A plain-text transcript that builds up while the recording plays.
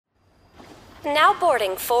Now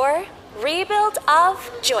boarding for Rebuild of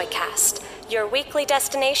Joycast, your weekly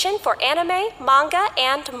destination for anime, manga,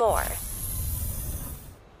 and more.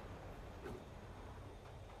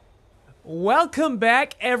 Welcome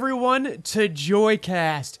back, everyone, to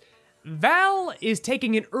Joycast. Val is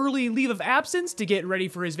taking an early leave of absence to get ready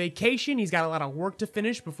for his vacation. He's got a lot of work to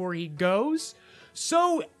finish before he goes.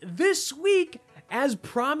 So this week, as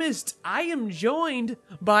promised, I am joined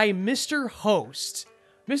by Mr. Host.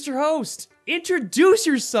 Mr. Host, introduce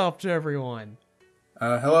yourself to everyone.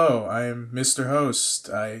 Hello, I'm Mr. Host.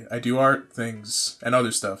 I do art things and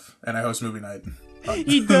other stuff, and I host movie night.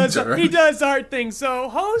 He does art things. So,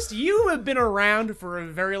 Host, you have been around for a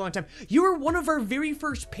very long time. You were one of our very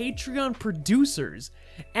first Patreon producers.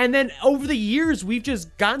 And then over the years, we've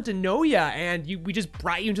just gotten to know you, and we just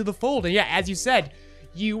brought you into the fold. And yeah, as you said,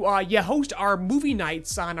 you host our movie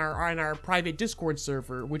nights on our private Discord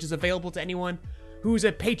server, which is available to anyone who's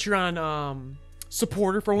a Patreon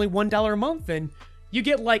supporter for only $1 a month, and you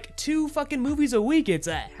get like 2 fucking movies a week. It's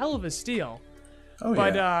a hell of a steal. Oh,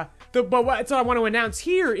 but yeah. But what I want to announce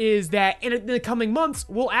here is that in the coming months,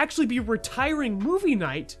 we'll actually be retiring movie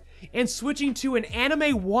night and switching to an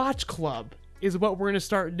anime watch club is what we're going to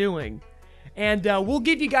start doing. And we'll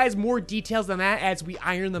give you guys more details on that as we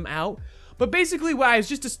iron them out. But basically what I was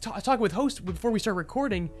just talking with Host before we start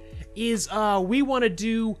recording is we want to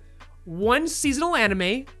do 1 seasonal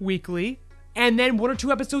anime weekly, and then 1 or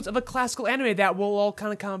 2 episodes of a classical anime that we'll all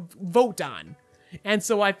kind of vote on. And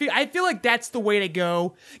so I feel like that's the way to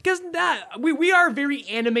go, because we are a very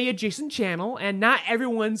anime adjacent channel, and not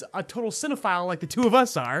everyone's a total cinephile like the 2 of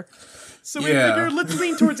us are. So we figured let's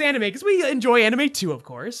lean towards anime, because we enjoy anime too, of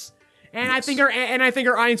course. And yes. I think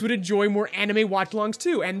our audience would enjoy more anime watch-alongs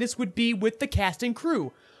too. And this would be with the cast and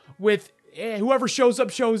crew, with whoever shows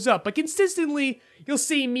up. But consistently, you'll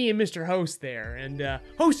see me and Mr. Host there. And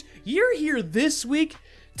Host, you're here this week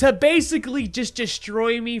to basically just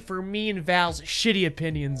destroy me for me and Val's shitty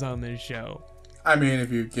opinions on this show. I mean, if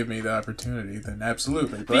you give me the opportunity, then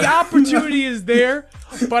absolutely. But the opportunity is there,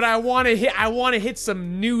 but I want to hit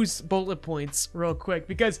some news bullet points real quick,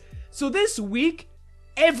 because so this week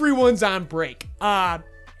everyone's on break.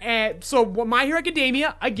 And so My Hero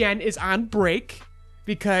Academia again is on break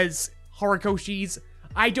because Horikoshi's.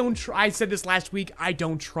 I said this last week, I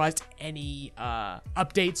don't trust any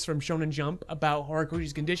updates from Shonen Jump about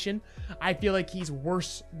Horikoshi's condition. I feel like he's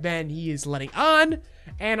worse than he is letting on,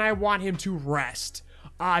 and I want him to rest.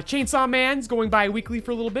 Chainsaw Man's going bi-weekly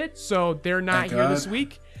for a little bit, so they're not here this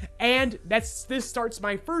week. And this starts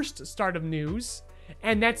my first start of news,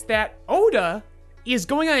 and that's that Oda is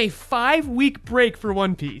going on a 5-week break for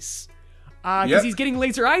One Piece. Because he's getting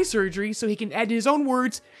laser eye surgery, so he can, in his own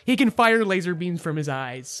words, he can fire laser beams from his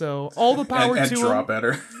eyes. So all the power to him. And draw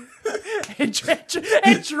better.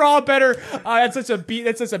 and draw better. That's such a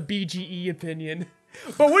BGE opinion.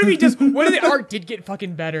 But what if the art did get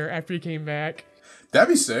fucking better after he came back? That'd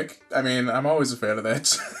be sick. I mean, I'm always a fan of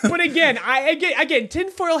that. But again,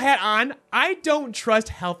 tinfoil hat on. I don't trust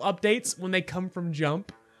health updates when they come from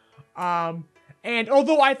Jump. And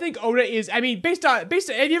although I think Oda is, have you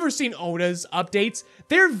ever seen Oda's updates?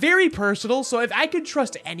 They're very personal, so if I could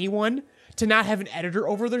trust anyone to not have an editor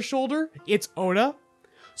over their shoulder, it's Oda.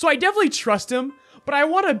 So I definitely trust him, but I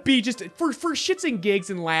want to be just, for shits and gigs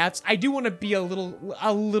and laughs, I do want to be a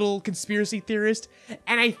little conspiracy theorist,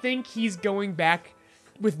 and I think he's going back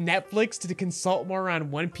with Netflix to consult more on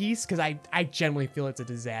One Piece, because I generally feel it's a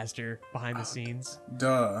disaster behind the scenes.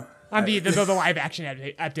 Duh. On the live action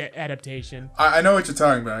adaptation. I know what you're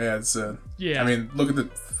talking about. Yeah, it's yeah. I mean, look at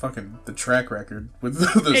the track record with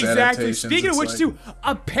those adaptations. Speaking of which, too,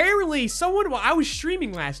 apparently while I was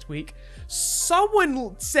streaming last week,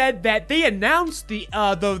 someone said that they announced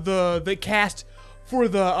the cast for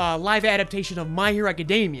the live adaptation of My Hero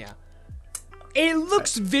Academia. It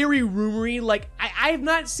looks very rumory. Like I have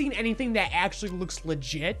not seen anything that actually looks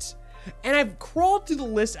legit. And I've crawled through the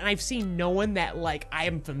list and I've seen no one that I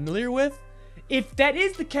am familiar with. If that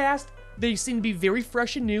is the cast, they seem to be very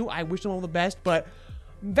fresh and new. I wish them all the best, but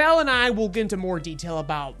Val and I will get into more detail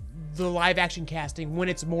about the live action casting when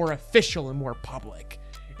it's more official and more public.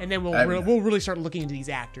 And then we'll really start looking into these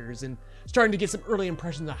actors and starting to get some early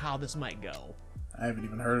impressions of how this might go. I haven't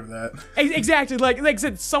even heard of that. Exactly. Like I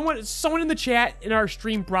said, someone in the chat in our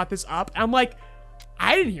stream brought this up. And I'm like,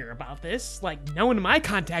 I didn't hear about this. No one in my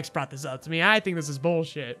contacts brought this up to me. I think this is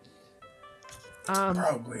bullshit.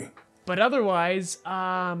 Probably. But otherwise,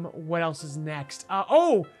 what else is next?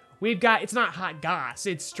 We've got, it's not hot goss,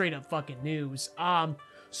 it's straight up fucking news.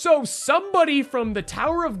 So somebody from the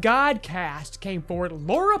Tower of God cast came forward,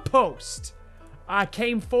 Laura Post.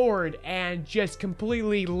 came forward and just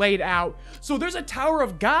completely laid out. So there's a Tower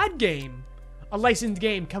of God game, a licensed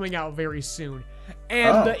game coming out very soon.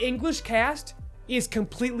 And the English cast is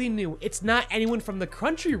completely new. It's not anyone from the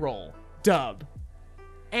Crunchyroll dub.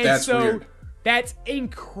 And That's weird. That's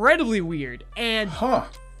incredibly weird. And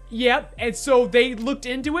yep, and so they looked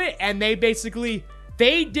into it and they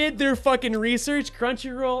did their fucking research.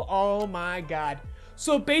 Crunchyroll, oh my god.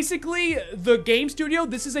 So basically, the game studio,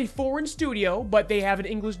 this is a foreign studio, but they have an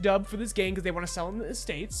English dub for this game because they want to sell it in the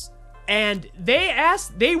States. And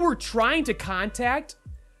they were trying to contact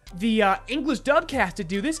the English dub cast to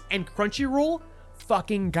do this, and Crunchyroll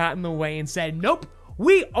fucking got in the way and said, nope,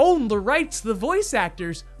 we own the rights to the voice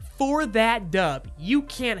actors for that dub. You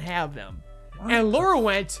can't have them. What? And Laura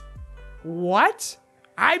went, what?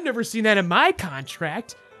 I've never seen that in my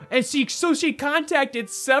contract. And so she contacted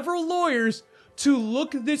several lawyers to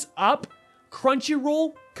look this up.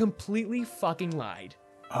 Crunchyroll completely fucking lied.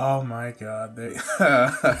 Oh my god, they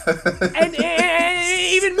and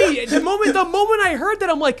even me, the moment I heard that,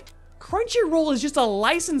 I'm like, Crunchyroll is just a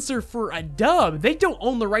licensor for a dub. They don't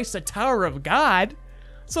own the rights to Tower of God.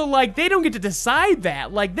 So like they don't get to decide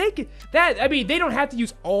that. Like they don't have to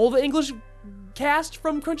use all the English cast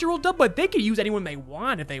from Crunchyroll dub, but they could use anyone they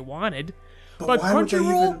want if they wanted. But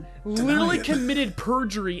Crunchyroll literally committed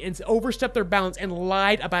perjury and overstepped their bounds and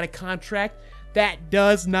lied about a contract that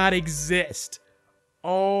does not exist.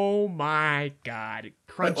 Oh my god,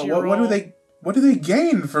 Crunchyroll. What do they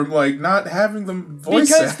gain from like not having them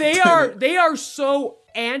voice act? Because they are so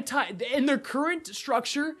in their current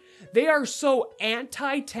structure, they are so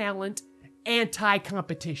anti-talent,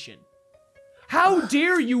 anti-competition. How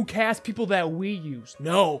dare you cast people that we use?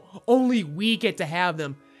 No, only we get to have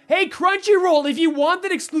them. Hey, Crunchyroll, if you want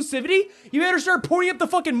that exclusivity, you better start putting up the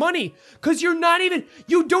fucking money. Because you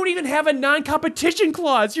don't even have a non-competition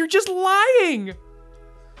clause. You're just lying.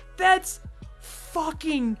 That's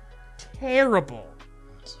fucking terrible.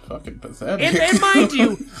 It's fucking pathetic. And mind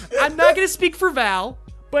you, I'm not going to speak for Val,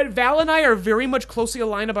 but Val and I are very much closely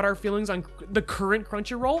aligned about our feelings on the current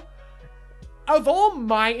Crunchyroll. Of all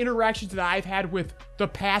my interactions that I've had with the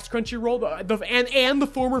past Crunchyroll and the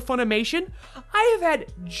former Funimation, I have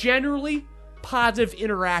had generally positive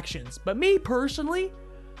interactions. But me personally,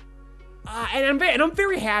 and I'm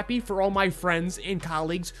very happy for all my friends and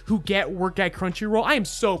colleagues who get work at Crunchyroll. I am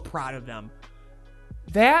so proud of them.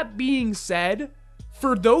 That being said,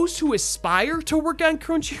 for those who aspire to work on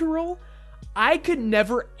Crunchyroll, I could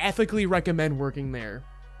never ethically recommend working there.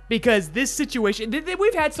 Because this situation,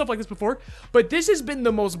 we've had stuff like this before, but this has been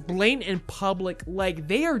the most blatant and public. Like,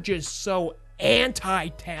 they are just so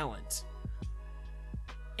anti-talent.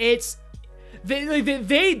 They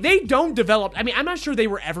don't develop. I mean, I'm not sure they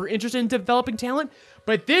were ever interested in developing talent,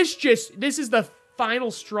 but this is the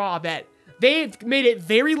final straw that they've made it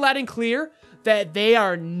very loud and clear that they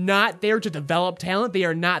are not there to develop talent. They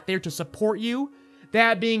are not there to support you.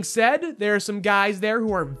 That being said, there are some guys there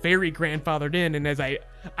who are very grandfathered in, and as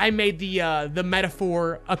I made the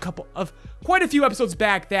metaphor quite a few episodes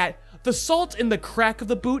back that the salt in the crack of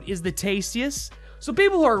the boot is the tastiest. So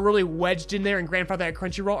people who are really wedged in there and grandfathered at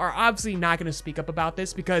Crunchyroll are obviously not going to speak up about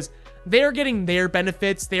this because they're getting their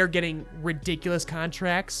benefits. They're getting ridiculous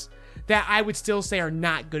contracts that I would still say are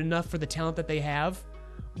not good enough for the talent that they have.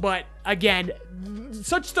 But again,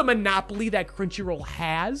 such the monopoly that Crunchyroll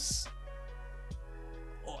has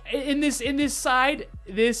in this side,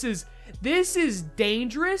 this is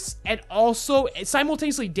dangerous and also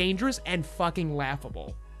simultaneously dangerous and fucking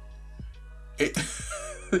laughable.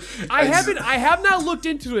 I have not looked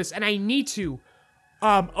into this, and I need to.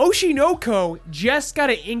 Oshinoko just got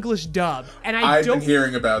an English dub, and I've been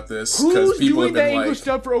hearing about this. Who's doing the English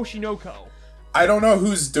dub for Oshinoko? I don't know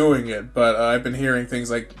who's doing it, but I've been hearing things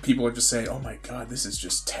like people are just saying, "Oh my god, this is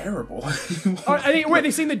just terrible." Wait,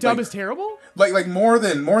 they saying the dub is terrible? Like more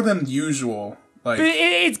than usual. Like, but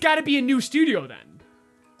it's got to be a new studio then.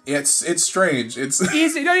 It's strange. Is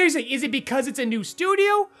it because it's a new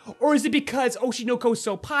studio, or is it because Oshinoko's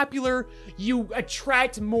so popular, you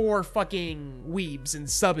attract more fucking weebs and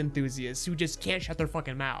sub enthusiasts who just can't shut their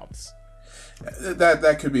fucking mouths?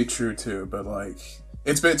 That could be true too, but like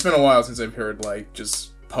it's been a while since I've heard like just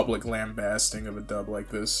public lambasting of a dub like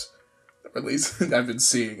this. Or at least I've been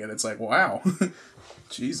seeing it. It's like, wow,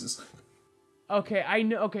 Jesus. Okay, I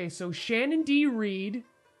know. Okay, so Shannon D. Reed,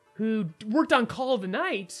 who worked on Call of the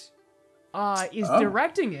Night, is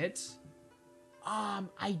directing it.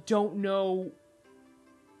 I don't know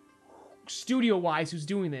studio-wise who's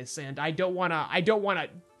doing this, and I don't wanna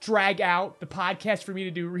drag out the podcast for me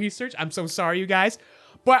to do research. I'm so sorry, you guys,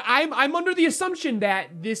 but I'm under the assumption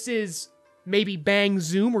that this is maybe Bang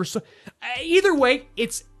Zoom or so. Either way,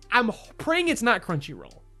 I'm praying it's not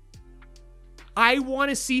Crunchyroll. I want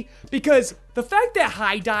to see, because the fact that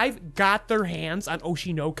High Dive got their hands on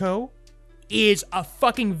Oshinoko is a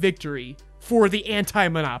fucking victory for the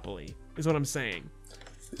anti-monopoly, is what I'm saying.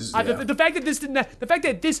 Yeah. The fact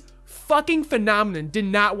that this fucking phenomenon did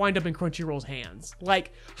not wind up in Crunchyroll's hands.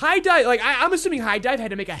 Like, High Dive, like, I'm assuming High Dive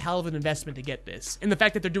had to make a hell of an investment to get this. And the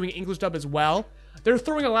fact that they're doing English dub as well, they're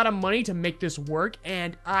throwing a lot of money to make this work,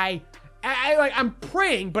 and I'm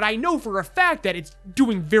praying, but I know for a fact that it's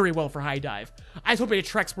doing very well for High Dive. I just hope it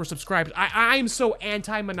attracts more subscribers. I'm so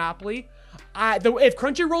anti-monopoly. If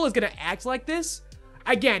Crunchyroll is gonna act like this,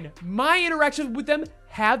 again, my interactions with them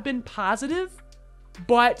have been positive,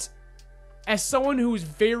 but as someone who's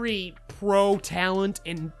very pro talent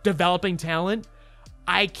and developing talent,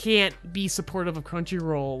 I can't be supportive of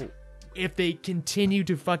Crunchyroll if they continue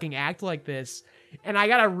to fucking act like this. And I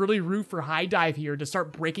gotta really root for High Dive here to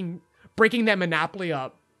start breaking that monopoly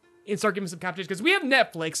up and start giving some competition, because we have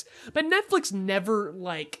Netflix, but Netflix never,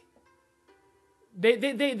 like,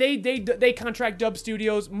 they contract dub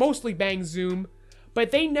studios, mostly Bang Zoom,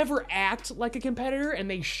 but they never act like a competitor, and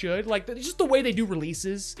they should. Like, just the way they do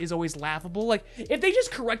releases is always laughable. Like, if they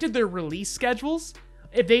just corrected their release schedules,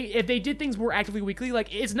 if they did things more actively weekly,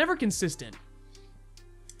 like, it's never consistent.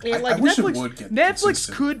 And like, I wish it would get Netflix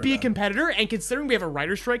could be a that. competitor, and considering we have a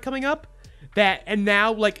writer's strike coming up, and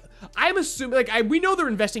now, like, I'm assuming, like, we know they're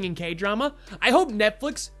investing in K-drama. I hope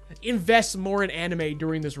Netflix invests more in anime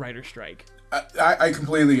during this writer's strike. I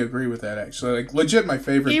completely agree with that, actually. Like, legit, my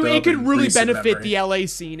favorite dub It could in really recent benefit memory. the LA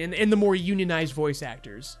scene and the more unionized voice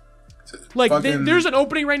actors. Like, Fucking- there's an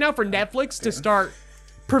opening right now for Netflix to start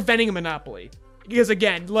preventing a monopoly. Because,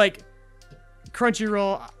 again, like,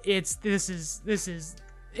 Crunchyroll, it's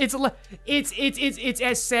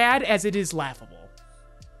as sad as it is laughable.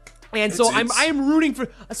 And so I am rooting for.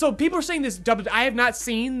 So people are saying this dub. I have not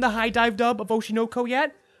seen the High Dive dub of Oshinoko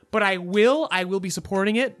yet, but I will. I will be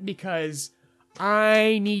supporting it because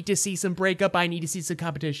I need to see some breakup. I need to see some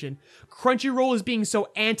competition. Crunchyroll is being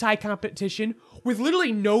so anti-competition with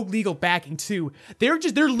literally no legal backing too. They're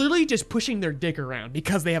literally just pushing their dick around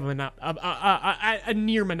because they have a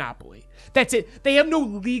near monopoly. That's it. They have no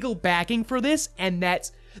legal backing for this, and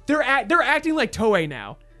they're acting like Toei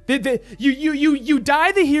now. You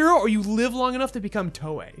die the hero or you live long enough to become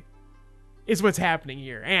Toei is what's happening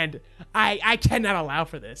here. And I cannot allow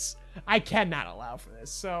for this. I cannot allow for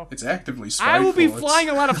this. So It's actively spiteful. I will be flying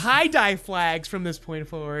a lot of High Dive flags from this point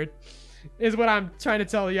forward, is what I'm trying to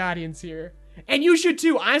tell the audience here. And you should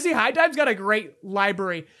too. Honestly, High Dive's got a great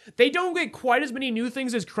library. They don't get quite as many new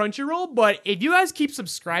things as Crunchyroll, but if you guys keep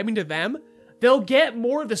subscribing to them, they'll get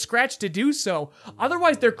more of the scratch to do so.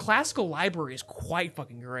 Otherwise, their classical library is quite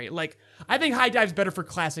fucking great. Like, I think High Dive's better for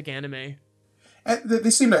classic anime. And they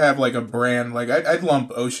seem to have, like, a brand. Like, I'd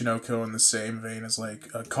lump Oshinoko in the same vein as,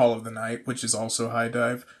 like, Call of the Night, which is also High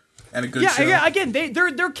Dive, and a good show. Yeah, again,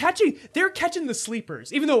 they're catching the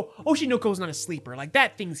sleepers. Even though Oshinoko's not a sleeper, like,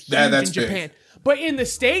 that thing's huge that's in Japan. big. But in the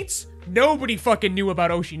States, nobody fucking knew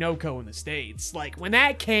about Oshinoko in the States. Like, when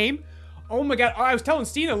that came, oh my god, I was telling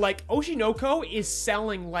Stina, like, Oshinoko is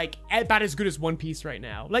selling, like, about as good as One Piece right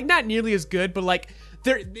now. Like, not nearly as good, but, like,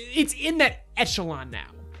 it's in that echelon now.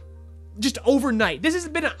 Just overnight. This has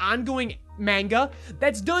been an ongoing manga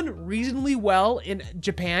that's done reasonably well in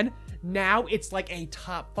Japan. Now it's like a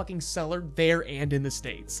top fucking seller there and in the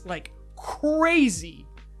States. Like, crazy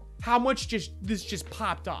how much this just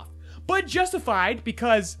popped off. But justified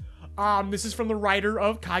because this is from the writer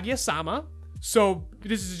of Kaguya-sama. So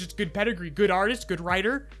this is just good pedigree, good artist, good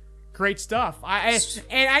writer, great stuff.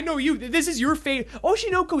 And I know you. This is your favorite.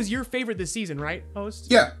 Oshinoko is your favorite this season, right, host?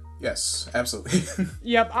 Yeah. Yes, absolutely.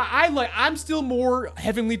 Yep. I'm still more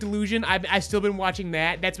Heavenly Delusion. I've still been watching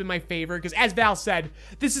that. That's been my favorite because, as Val said,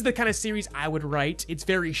 this is the kind of series I would write. It's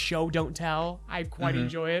very show don't tell. I quite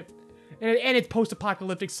enjoy it. And it's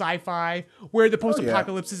post-apocalyptic sci-fi where the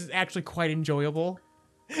post-apocalypse is actually quite enjoyable.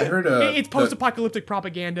 I heard It's post-apocalyptic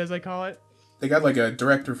propaganda, as I call it. they got like a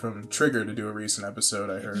director from Trigger to do a recent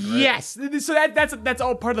episode, I heard, right? Yes. So that's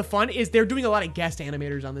all part of the fun is they're doing a lot of guest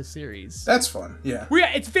animators on this series. That's fun, yeah.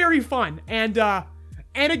 It's very fun. And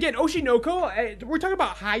again, Oshinoko, we're talking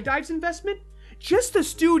about High Dive's investment. Just the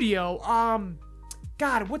studio,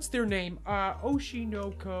 God, what's their name?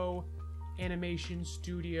 Oshinoko Animation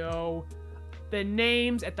Studio. The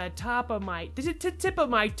name's at the top of my tip of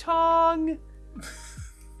my tongue.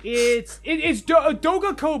 It's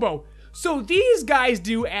Doga Kobo. So these guys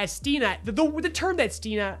do, as Stina, the term that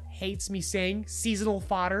Stina hates me saying, seasonal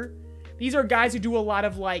fodder. These are guys who do a lot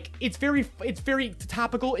of, like, it's very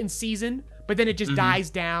topical in season, but then it just dies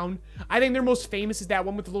down. I think their most famous is that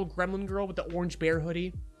one with the little gremlin girl with the orange bear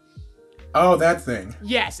hoodie. Oh, that thing.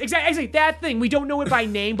 Yes, exactly that thing. We don't know it by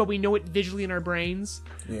name, but we know it visually in our brains.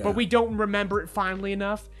 Yeah. But we don't remember it fondly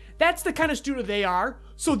enough. That's the kind of studio they are.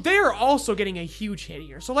 So they're also getting a huge hit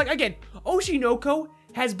here. So like, again, Oshinoko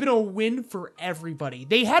has been a win for everybody.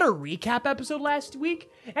 They had a recap episode last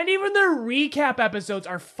week, and even their recap episodes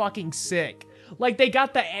are fucking sick. Like they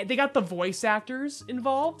got the voice actors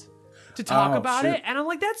involved to talk about it, and I'm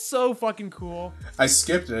like, that's so fucking cool. I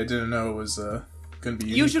skipped it. I didn't know it was gonna be.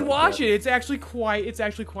 You should watch it. It's actually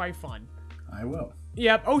quite fun. I will.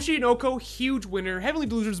 Yep, Oshinoko, huge winner. Heavenly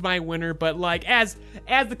Delusion's my winner, but like as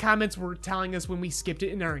the comments were telling us when we skipped it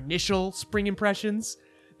in our initial spring impressions,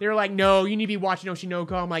 they were like, no, you need to be watching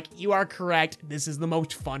Oshinoko. I'm like, you are correct. This is the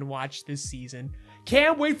most fun watch this season.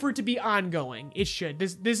 Can't wait for it to be ongoing. It should.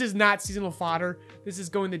 This is not seasonal fodder. This is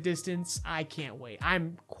going the distance. I can't wait.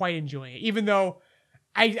 I'm quite enjoying it, even though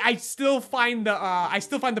I still find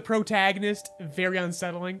the protagonist very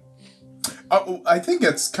unsettling. I think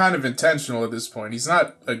it's kind of intentional at this point. He's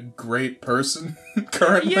not a great person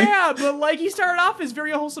currently. Yeah, but like he started off as a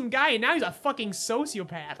very wholesome guy, and now he's a fucking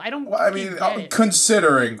sociopath. I don't. Well, I mean,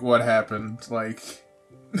 considering what happened, like,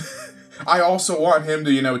 I also want him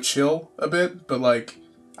to, chill a bit. But like,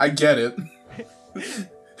 I get it.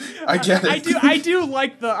 I get it. I do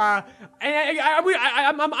like the.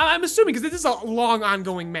 I'm assuming, because this is a long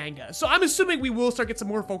ongoing manga, so I'm assuming we will start get some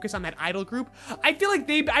more focus on that idol group. I feel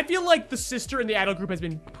like the sister in the idol group has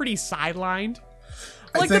been pretty sidelined.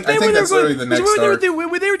 Like I think that's literally the next arc.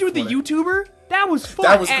 When they were doing the YouTuber, that was fun.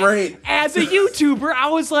 That was great. As a YouTuber, I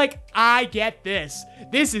was like, I get this.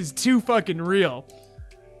 This is too fucking real.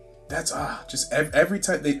 That's just every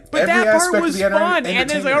time they. But every that part was of the fun, and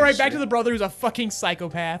then it's like, all right, back shit. to the brother who's a fucking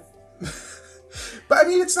psychopath. But I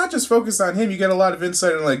mean, it's not just focused on him. You get a lot of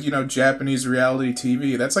insight on Japanese reality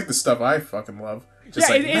TV. That's like the stuff I fucking love. Just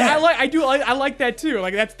I like that too.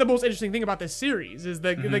 Like that's the most interesting thing about this series is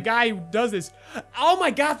the guy who does this. Oh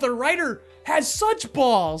my god, the writer has such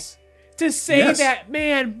balls to say that,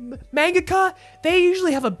 man, mangaka, they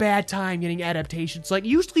usually have a bad time getting adaptations. Like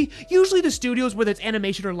usually the studios, whether it's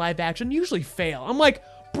animation or live action, usually fail. I'm like,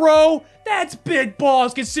 bro, that's big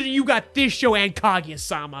balls considering you got this show and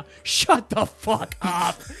Kaguya-sama. Shut the fuck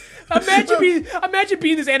up. Imagine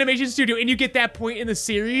being this animation studio and you get that point in the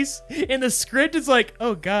series, in the script, it's like,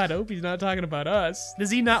 oh god, I hope he's not talking about us. Does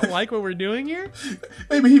he not like what we're doing here?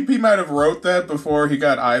 Maybe he might have wrote that before he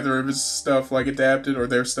got either of his stuff adapted or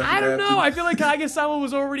their stuff adapted. I don't know. I feel like Kaguya-sama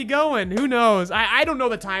was already going. Who knows? I don't know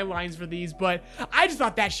the timelines for these, but I just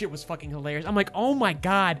thought that shit was fucking hilarious. I'm like, oh my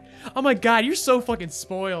god, you're so fucking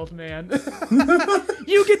spoiled, man.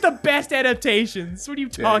 You get the best adaptations. What are you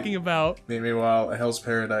talking about? Meanwhile, Hell's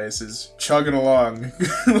Paradise is chugging along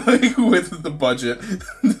with the budget.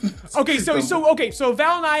 So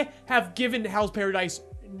Val and I have given Hell's Paradise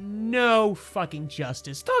no fucking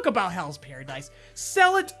justice. Talk about Hell's Paradise.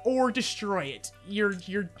 Sell it or destroy it.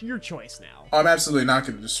 Your choice now. I'm absolutely not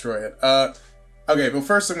going to destroy it. Okay, but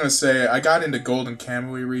first I'm going to say I got into Golden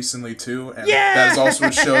Kamuy recently too, and that is also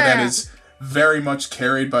a show that is very much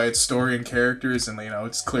carried by its story and characters, and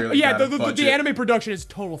it's clearly got a budget. The anime production is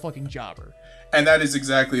total fucking jobber. And that is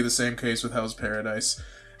exactly the same case with Hell's Paradise.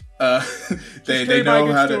 They know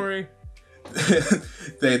how to.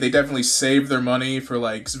 they definitely save their money for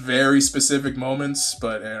very specific moments,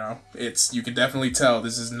 but you can definitely tell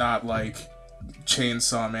this is not like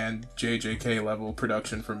Chainsaw Man JJK level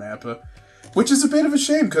production for MAPPA. Which is a bit of a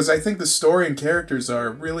shame, because I think the story and characters are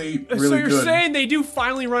really, really good. So you're good. saying they do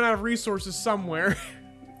finally run out of resources somewhere.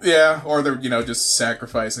 Yeah, or they're, just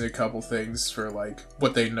sacrificing a couple things for,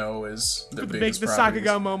 what they know is the biggest properties. The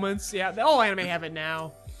Sakuga moments. Yeah, all anime have it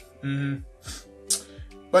now. Mm-hmm.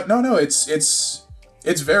 But no, it's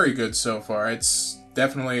very good so far. It's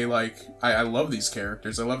definitely, I love these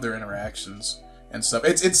characters. I love their interactions and stuff.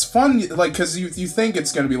 It's fun, because you think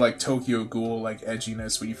it's gonna be like Tokyo Ghoul,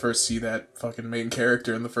 edginess when you first see that fucking main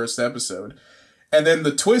character in the first episode. And then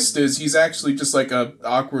the twist is he's actually just a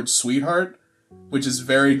awkward sweetheart, which is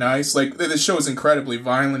very nice. The show is incredibly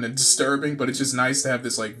violent and disturbing, but it's just nice to have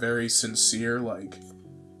this very sincere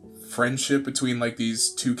friendship between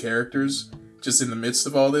these two characters just in the midst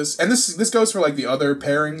of all this. And this goes for the other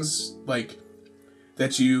pairings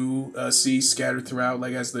that you see scattered throughout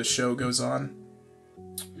as the show goes on.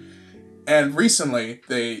 And recently,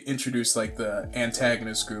 they introduced, the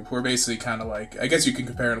antagonist group, who are basically kind of I guess you can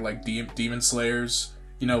compare it to, Demon Slayers,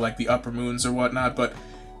 the Upper Moons or whatnot, but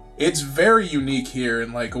it's very unique here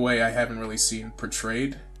in, a way I haven't really seen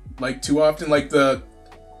portrayed, too often.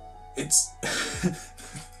 It's...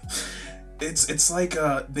 it's like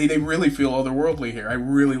they really feel otherworldly here. I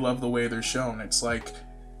really love the way they're shown. It's like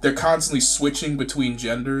they're constantly switching between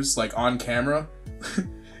genders, like on camera,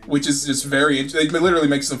 which is just very. It literally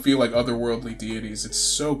makes them feel like otherworldly deities. It's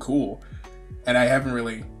so cool, and I haven't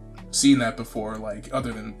really seen that before, like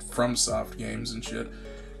other than FromSoft games and shit.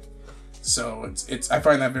 So it's I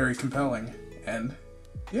find that very compelling, and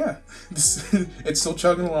yeah, it's still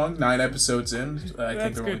chugging along. 9 episodes in. I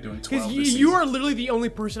think they're only doing 12 this season. You are literally the only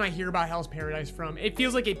person I hear about Hell's Paradise from. It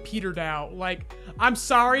feels like it petered out. Like, I'm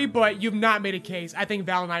sorry, but you've not made a case. I think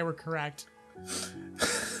Val and I were correct.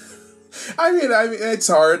 I mean, it's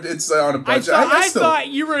hard. It's on a budget. I thought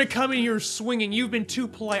you were gonna come in here swinging. You've been too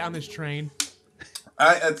polite on this train.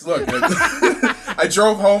 Look, I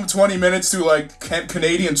drove home 20 minutes to like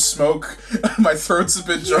Canadian smoke. My throat's a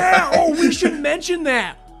bit dry. Yeah, oh, we should mention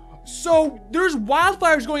that. So there's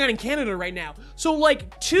wildfires going on in Canada right now. So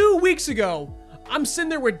like 2 weeks ago, I'm sitting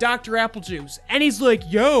there with Dr. Applejuice, and he's like,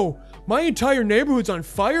 yo, my entire neighborhood's on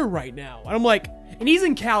fire right now. And I'm like, and he's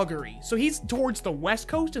in Calgary, so he's towards the west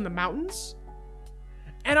coast in the mountains.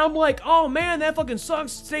 And I'm like, oh man, that fucking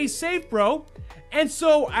sucks. Stay safe, bro. And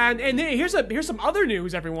so, and here's some other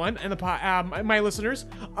news, everyone, and my listeners.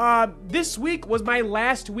 This week was my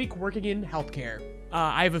last week working in healthcare.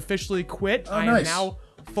 I've officially quit. Oh, I am now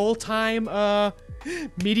full-time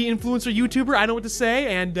media influencer YouTuber. I don't know what to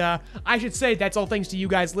say, and I should say that's all thanks to you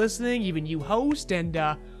guys listening, even you host, and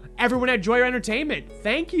everyone at Joy Entertainment.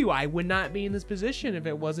 Thank you. I would not be in this position if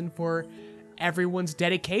it wasn't for everyone's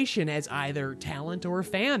dedication as either talent or a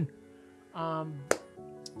fan.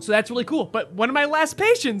 So that's really cool. But one of my last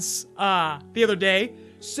patients the other day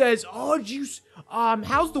says, "Oh,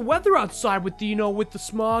 how's the weather outside with the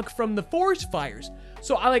smog from the forest fires?"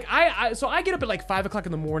 So I get up at like 5 o'clock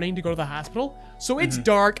in the morning to go to the hospital. So it's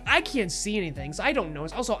dark. I can't see anything. So I don't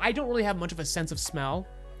notice. Also, I don't really have much of a sense of smell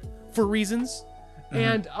for reasons.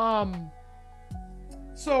 And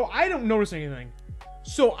so I don't notice anything.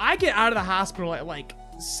 So I get out of the hospital at like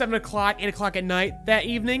 7 o'clock, 8 o'clock at night that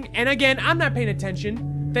evening. And again, I'm not paying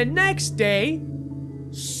attention. The next day,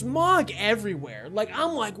 smog everywhere. Like,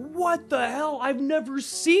 I'm like, what the hell? I've never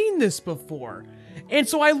seen this before. And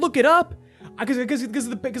so I look it up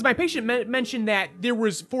because my patient mentioned that there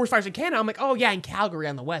was forest fires in Canada. I'm like, oh yeah, in Calgary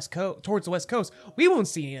on the west coast, towards the west coast. We won't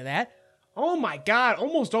see any of that. Oh my God,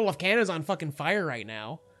 almost all of Canada's on fucking fire right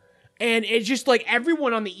now. And it's just like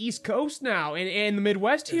everyone on the East Coast now and the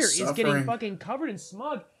Midwest here is getting fucking covered in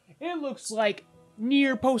smog. It looks like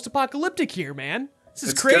near post-apocalyptic here, man. This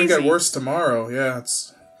is crazy. It's gonna get worse tomorrow. Yeah,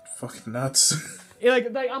 it's fucking nuts. like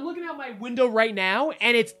I'm looking out my window right now,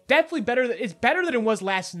 and it's definitely better. It's better than it was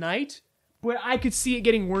last night, but I could see it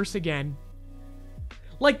getting worse again.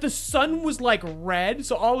 Like the sun was like red,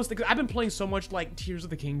 so I was thinking, I've been playing so much like Tears of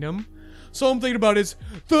the Kingdom. So I'm thinking about is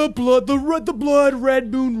the blood red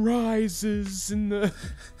moon rises and the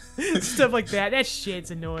stuff like that. That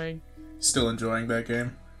shit's annoying. Still enjoying that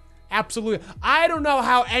game? Absolutely. I don't know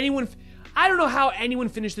how anyone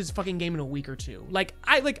finished this fucking game in a week or two.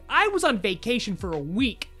 I was on vacation for a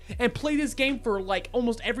week and played this game for like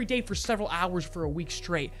almost every day for several hours for a week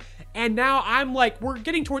straight. And now I'm like, we're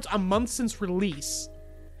getting towards a month since release.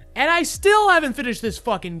 And I still haven't finished this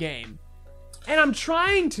fucking game. And I'm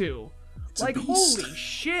trying to. Like, holy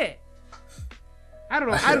shit. I don't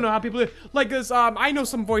know how people do. Like this, I know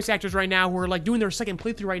some voice actors right now who are like doing their second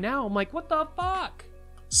playthrough right now. I'm like, what the fuck?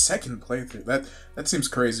 Second playthrough? That seems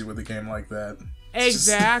crazy with a game like that.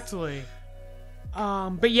 Exactly.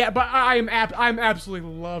 But yeah, but I'm absolutely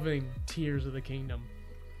loving Tears of the Kingdom.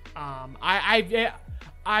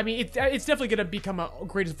 I mean, it's definitely gonna become a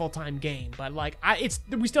greatest of all time game. But like,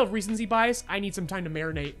 we still have recency bias. I need some time to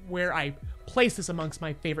marinate where I place this amongst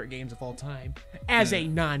my favorite games of all time as a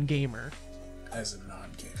non-gamer. As a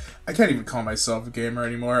non-gamer, I can't even call myself a gamer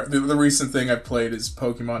anymore. The recent thing I've played is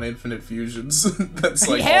Pokemon Infinite Fusions. That's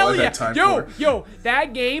like all I've had time for. Yo,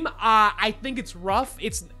 that game, I think it's rough.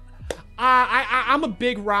 I'm a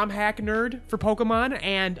big ROM hack nerd for Pokemon,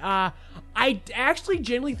 and I actually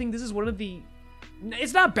genuinely think this is one of the.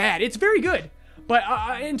 It's not bad. It's very good. But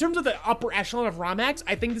in terms of the upper echelon of ROM hacks,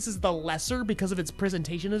 I think this is the lesser because of its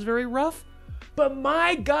presentation is very rough. But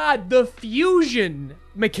my God, the fusion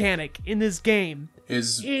mechanic in this game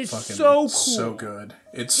is fucking so cool. So good.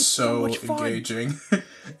 It's so engaging.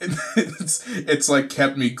 it's like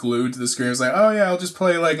kept me glued to the screen. It's like, oh yeah, I'll just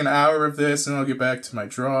play like an hour of this and I'll get back to my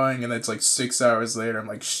drawing. And it's like 6 hours later, I'm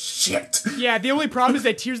like, shit. Yeah, the only problem is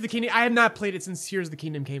that Tears of the Kingdom, I have not played it since Tears of the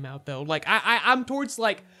Kingdom came out though. Like I'm towards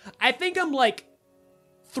like, I think I'm like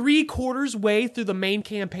 3/4 way through the main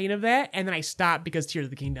campaign of that, and then I stopped because Tears of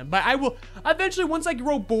the Kingdom. But I will eventually, once I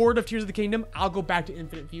grow bored of Tears of the Kingdom, I'll go back to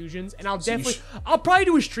Infinite Fusions, and I'll probably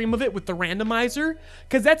do a stream of it with the randomizer,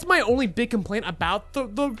 because that's my only big complaint about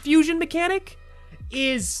the fusion mechanic,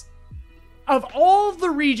 is of all the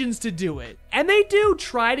regions to do it, and they do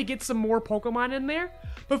try to get some more Pokemon in there,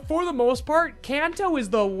 but for the most part, Kanto is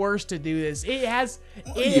the worst to do this. It has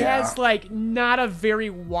like not a very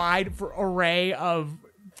wide array of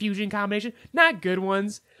fusion combination, not good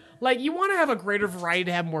ones. Like, you want to have a greater variety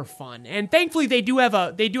to have more fun, and thankfully they do have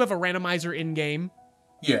a randomizer in game.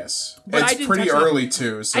 Yes, But it's pretty early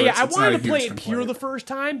too. So I it's wanted not to a play huge it pure complaint. the first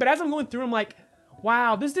time, but as I'm going through, I'm like,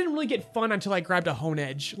 wow, this didn't really get fun until I grabbed a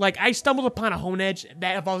Honedge. Like, I stumbled upon a Honedge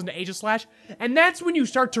that evolves into Aegislash, and that's when you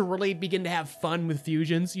start to really begin to have fun with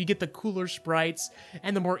fusions. You get the cooler sprites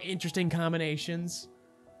and the more interesting combinations.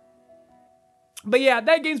 But yeah,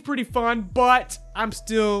 that game's pretty fun, but I'm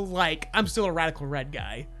still a Radical Red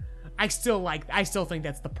guy. I still think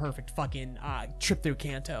that's the perfect fucking trip through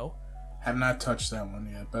Kanto. Have not touched that one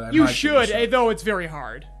yet, but You should, though it's very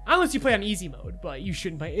hard. Unless you play on easy mode, but you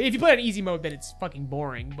shouldn't play. If you play on easy mode, then it's fucking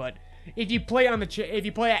boring. But if you play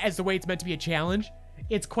it as the way it's meant to be a challenge,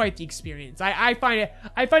 it's quite the experience. I find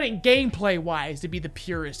it gameplay wise to be the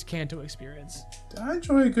purest Kanto experience. I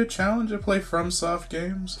enjoy a good challenge. I play FromSoft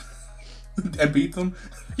games and beat them.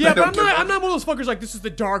 Yeah, but I'm not one of those fuckers like, this is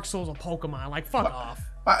the Dark Souls of Pokemon. Like, fuck off.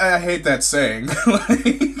 I hate that saying.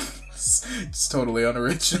 It's totally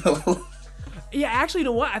unoriginal. Yeah, actually, you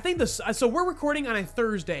know what? I think so we're recording on a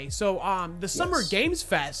Thursday, so the Summer Games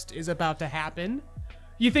Fest is about to happen.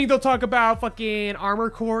 You think they'll talk about fucking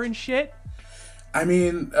Armored Core and shit? I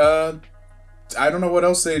mean, I don't know what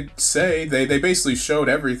else they'd say. They basically showed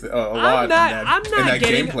everything a lot in that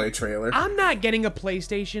gameplay trailer. I'm not getting a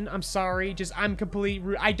PlayStation. I'm sorry. I'm completely.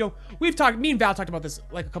 Me and Val talked about this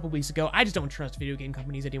like a couple weeks ago. I just don't trust video game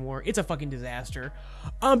companies anymore. It's a fucking disaster.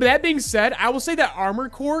 But that being said, I will say that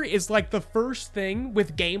Armored Core is like the first thing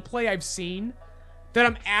with gameplay I've seen that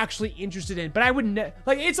I'm actually interested in. But I wouldn't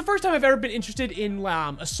it's the first time I've ever been interested in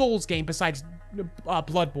a Souls game besides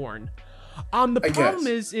Bloodborne. The problem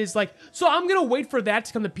is like, so I'm gonna wait for that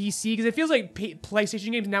to come to PC, because it feels like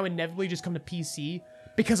PlayStation games now inevitably just come to PC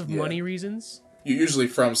because of money reasons. Usually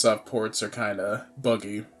FromSoft ports are kind of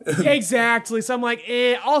buggy. Exactly. So I'm like,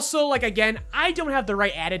 also, like, again, I don't have the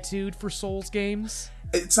right attitude for Souls games.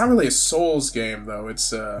 It's not really a Souls game though.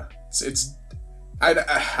 I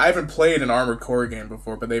haven't played an Armored Core game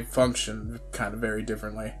before, but they function kind of very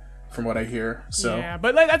differently from what I hear. So yeah,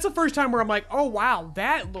 but that's the first time where I'm like, oh wow,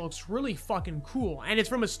 that looks really fucking cool, and it's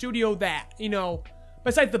from a studio that, you know,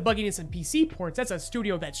 besides the bugginess and PC ports, that's a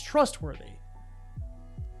studio that's trustworthy.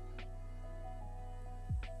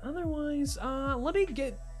 Otherwise, let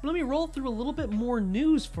me roll through a little bit more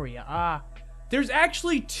news for you. There's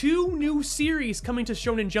actually 2 new series coming to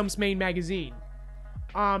Shonen Jump's main magazine.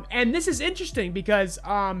 And this is interesting because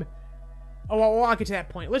I'll get to that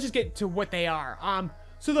point. Let's just get to what they are.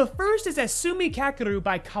 So the first is Asumi Kakeru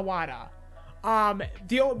by Kawada.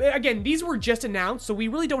 Again, these were just announced, so we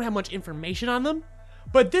really don't have much information on them.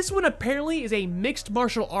 But this one apparently is a mixed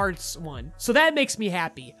martial arts one, so that makes me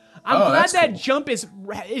happy. I'm glad that cool. Jump is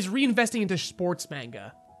reinvesting into sports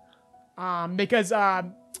manga. Because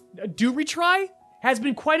Do Retry has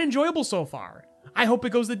been quite enjoyable so far. I hope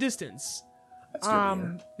it goes the distance.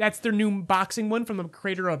 That's their new boxing one from the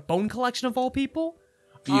creator of Bone Collection of all people.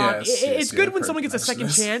 It's good when someone gets a second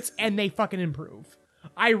chance and they fucking improve.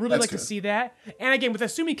 I really like to see that. And again, with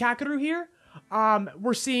Asumi Kakeru here,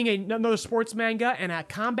 we're seeing another sports manga and a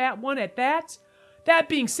combat one at that. That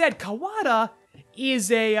being said, Kawada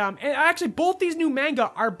is and actually both these new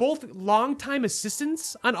manga are both longtime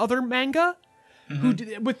assistants on other manga, who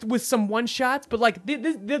with some one shots, but like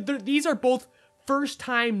these are both first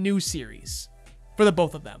time new series for the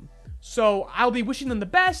both of them. So I'll be wishing them the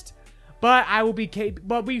best. But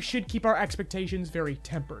but we should keep our expectations very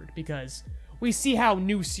tempered, because we see how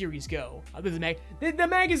new series go. The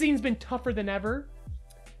magazine's been tougher than ever.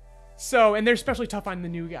 So, and they're especially tough on the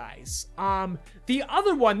new guys. The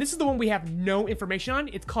other one, this is the one we have no information on.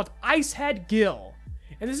 It's called Icehead Gill.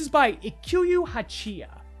 And this is by Ikuyu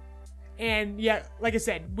Hachiya. And yeah, like I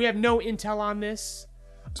said, we have no intel on this.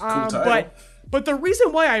 It's a cool title. But the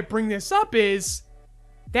reason why I bring this up is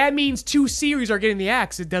that means 2 series are getting the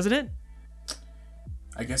axe, doesn't it?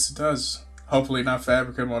 I guess it does. Hopefully not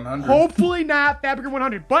Fabricant 100. Hopefully not Fabricant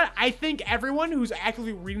 100. But I think everyone who's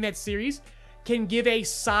actively reading that series can give a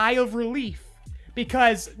sigh of relief,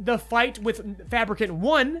 because the fight with Fabricant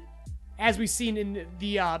 1, as we've seen in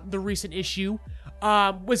the recent issue,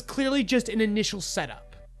 was clearly just an initial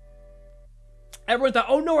setup. Everyone thought,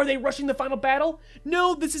 oh no, are they rushing the final battle?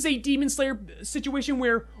 No, this is a Demon Slayer situation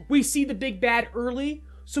where we see the big bad early,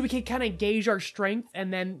 so we can kind of gauge our strength,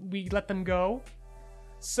 and then we let them go.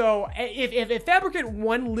 So, if Fabricant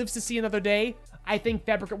 1 lives to see another day, I think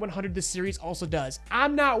Fabricant 100, the series, also does.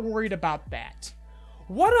 I'm not worried about that.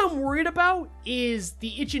 What I'm worried about is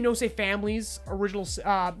the Ichinose family's original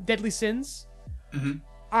Deadly Sins. Mm-hmm.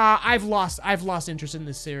 I've lost interest in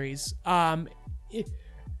this series. I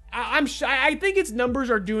think its numbers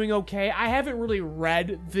are doing okay. I haven't really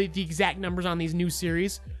read the exact numbers on these new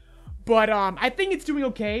series, but I think it's doing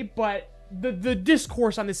okay. But the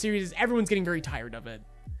discourse on the series is everyone's getting very tired of it.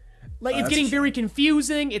 Like, it's getting very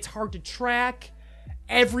confusing. It's hard to track.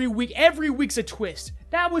 Every week's a twist.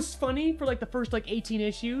 That was funny for like the first like 18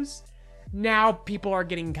 issues. Now people are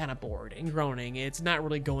getting kind of bored and groaning. It's not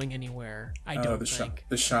really going anywhere. I don't think.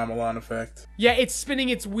 The Shyamalan effect. Yeah, it's spinning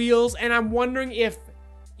its wheels, and I'm wondering if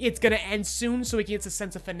it's gonna end soon so it gets a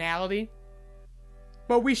sense of finality.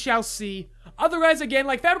 But we shall see. Otherwise, again,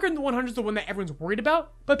 like, Fabricant 100 is the one that everyone's worried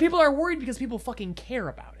about, but people are worried because people fucking care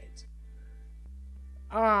about it.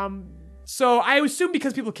 So I assume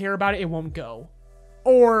because people care about it, it won't go.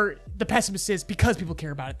 Or the pessimist is because people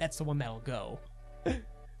care about it, that's the one that'll go.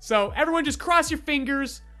 So everyone just cross your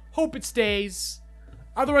fingers, hope it stays.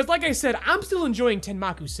 Otherwise, like I said, I'm still enjoying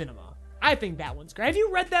Tenmaku Cinema. I think that one's great. Have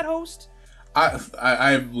you read that, host?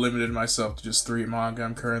 I've limited myself to just 3 manga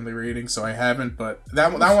I'm currently reading, so I haven't. But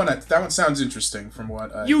that one sounds interesting from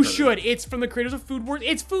what I. You should. It's from the creators of Food Wars.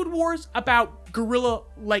 It's Food Wars about guerrilla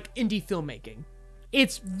like indie filmmaking.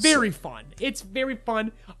 It's very fun. It's very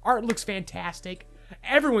fun. Art looks fantastic.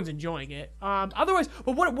 Everyone's enjoying it. Otherwise,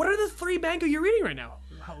 but what are the 3 manga you're reading right now,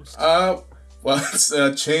 host? Well, it's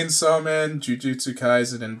Chainsaw Man, Jujutsu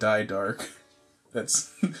Kaisen, and Die Dark.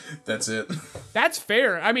 That's it. That's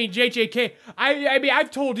fair. I mean, JJK. I mean,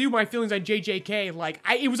 I've told you my feelings on JJK. Like,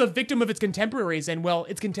 it was a victim of its contemporaries, and well,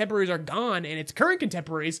 its contemporaries are gone, and its current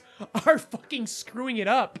contemporaries are fucking screwing it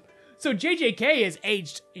up. So JJK has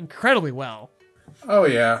aged incredibly well. Oh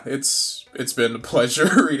yeah, it's been a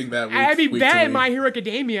pleasure reading that. I mean, that and My Hero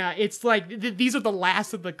Academia. It's like these are the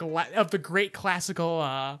last of the great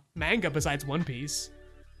classical manga besides One Piece.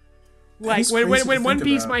 Like, when One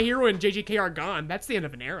Piece, My Hero, and JJK are gone, that's the end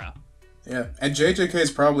of an era. Yeah, and JJK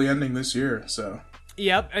is probably ending this year, so.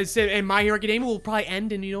 Yep, I said, and My Hero Academia will probably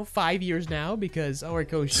end in 5 years now because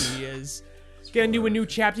Horikoshi is gonna do a new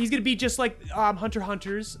chapter. He's gonna be just like Hunter x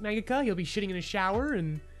Hunter's mangaka. He'll be shitting in a shower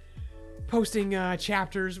and posting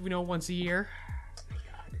chapters, once a year.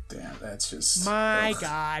 Damn, that's just my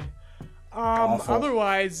God. Awful.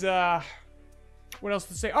 Otherwise, what else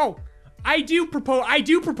to say? Oh, I do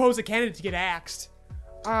propose a candidate to get axed.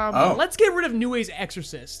 Let's get rid of Nue's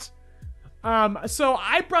Exorcist. So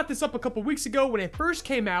I brought this up a couple weeks ago when it first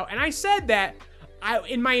came out, and I said that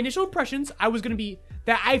in my initial impressions, I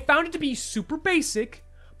found it to be super basic,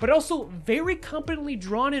 but also very competently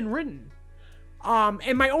drawn and written.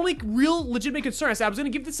 And my only real legitimate concern, I said I was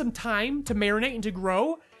going to give this some time to marinate and to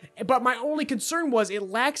grow, but my only concern was it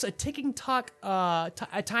lacks a ticking clock,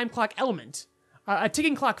 a time clock element. A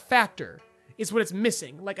ticking clock factor is what it's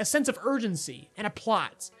missing, like a sense of urgency and a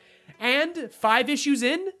plot. And 5 issues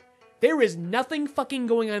in, there is nothing fucking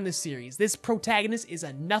going on in this series. This protagonist is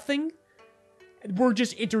a nothing. We're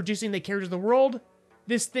just introducing the characters of the world.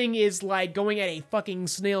 This thing is like going at a fucking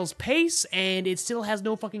snail's pace, and it still has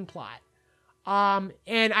no fucking plot.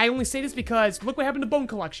 And I only say this because look what happened to Bone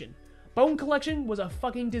Collection. Bone Collection was a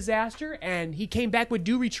fucking disaster, and he came back with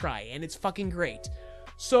Do Retry, and it's fucking great.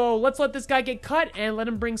 So let's let this guy get cut and let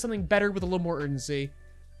him bring something better with a little more urgency.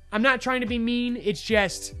 I'm not trying to be mean. It's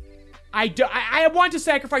just I want to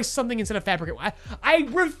sacrifice something instead of Fabricant. I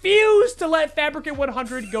refuse to let Fabricant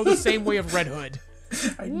 100 go the same way of Red Hood.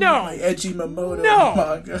 No, my edgy Momoto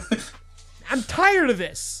manga. I'm tired of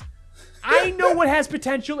this. I know what has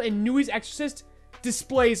potential, and Nui's Exorcist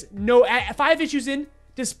displays no. 5 issues in.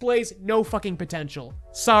 Displays no fucking potential.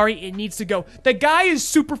 Sorry, it needs to go. The guy is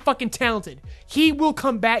super fucking talented. He will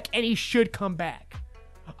come back, and he should come back.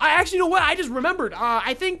 I actually know what I just remembered.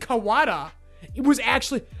 I think Kawada. It was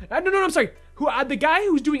actually no. I'm sorry. The guy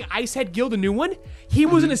who's doing Icehead Guild, the new one. He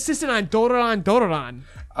was an assistant on Dororan.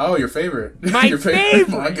 Oh, your favorite. My your favorite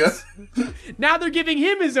manga. Now they're giving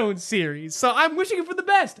him his own series, so I'm wishing him for the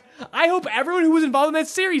best. I hope everyone who was involved in that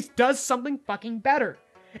series does something fucking better.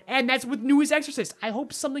 And that's with Nui's Exorcist. I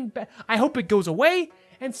hope I hope it goes away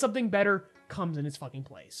and something better comes in its fucking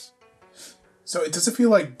place. So does it feel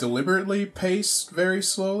like deliberately paced very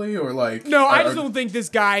slowly, or like? No, I just don't think this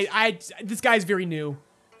guy. This guy's very new,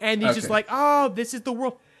 and he's just like, oh, this is the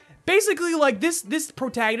world. Basically, like, this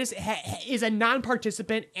protagonist is a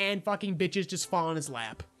non-participant and fucking bitches just fall on his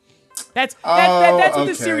lap. That's what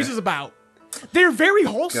this series is about. They're very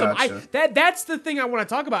wholesome. Gotcha. That's the thing I want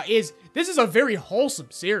to talk about is this is a very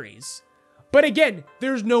wholesome series. But again,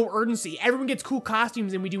 there's no urgency. Everyone gets cool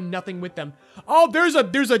costumes and we do nothing with them. Oh, there's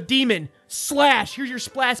a demon. Slash. Here's your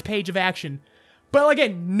splash page of action. But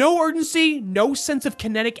again, no urgency, no sense of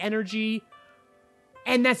kinetic energy.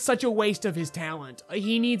 And that's such a waste of his talent.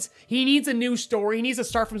 He needs a new story. He needs to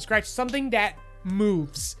start from scratch. Something that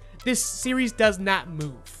moves. This series does not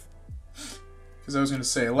move. Because I was going to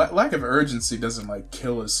say, lack of urgency doesn't, like,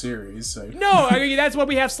 kill a series. So. No, I mean, that's what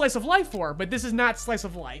we have Slice of Life for, but this is not Slice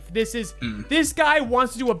of Life. This guy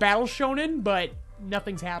wants to do a battle shonen, but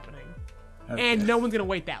nothing's happening. Okay. And no one's going to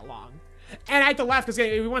wait that long. And I have to laugh because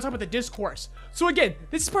we want to talk about the discourse. So again,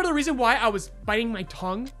 this is part of the reason why I was biting my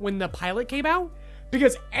tongue when the pilot came out,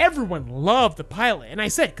 because everyone loved the pilot. And I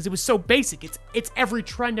said, because it was so basic. It's every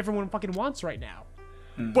trend everyone fucking wants right now.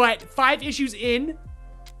 But 5 issues in,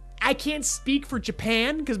 I can't speak for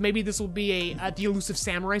Japan because maybe this will be the Elusive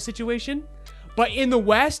Samurai situation, but in the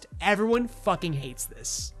West, everyone fucking hates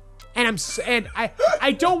this, and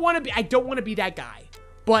I don't want to be that guy,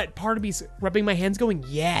 but part of me's rubbing my hands, going,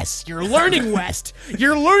 yes, you're learning, West,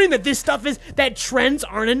 you're learning that this stuff that trends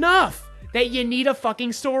aren't enough, that you need a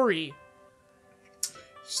fucking story.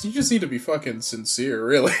 You just need to be fucking sincere,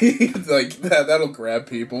 really. Like that'll grab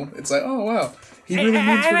people. It's like, oh wow. He really means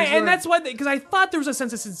what he's and that's why, because I thought there was a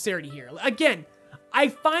sense of sincerity here. Again, I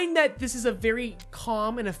find that this is a very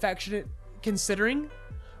calm and affectionate considering,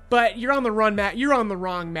 but you're on the wrong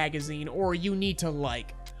magazine, or you need to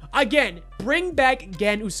again, bring back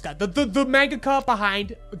Gen Usuka, the mangaka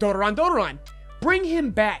behind Doron. Bring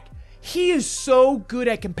him back. He is so good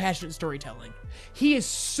at compassionate storytelling. He is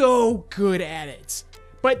so good at it.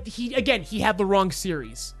 But he had the wrong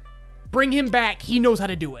series. Bring him back. He knows how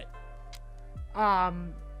to do it.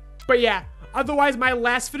 But yeah, otherwise my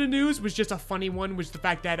last bit of news was just a funny one, which is the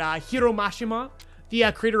fact that Hiro Mashima,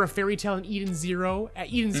 the creator of Fairy Tail and Eden Zero,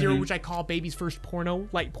 which I call baby's first porno,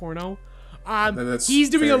 light porno,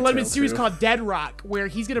 he's doing a limited series called Dead Rock, where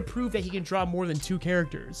he's gonna prove that he can draw more than 2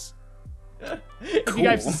 characters. Cool.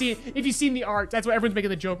 If you've seen the art, that's what everyone's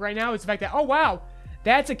making the joke right now. It's the fact that, oh wow,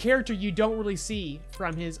 that's a character you don't really see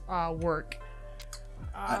from his work.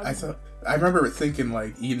 I remember thinking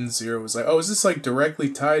like Eden Zero was like, oh, is this like directly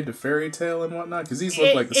tied to Fairy Tail and whatnot? Because these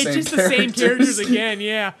look like the same characters. It's just the same characters again,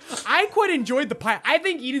 yeah. I quite enjoyed the pilot. I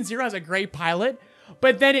think Eden Zero has a great pilot,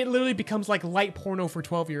 but then it literally becomes like light porno for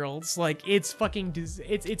 12-year-olds. Like it's a fucking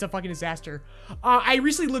disaster. I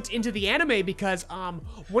recently looked into the anime because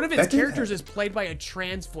one of its characters is played by a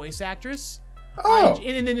trans voice actress. Oh.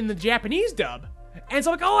 In the Japanese dub. And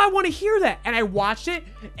so I'm like, oh, I want to hear that. And I watched it,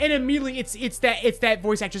 and immediately it's that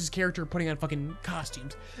voice actress's character putting on fucking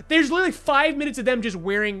costumes. There's literally 5 minutes of them just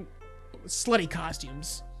wearing slutty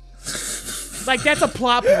costumes. Like, that's a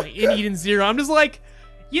plot point in Eden Zero. I'm just like,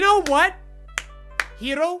 you know what?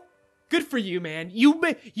 Hiro, good for you, man. He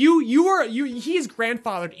is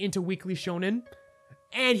grandfathered into Weekly Shonen.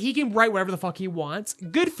 And he can write whatever the fuck he wants.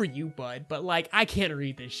 Good for you, bud. But like, I can't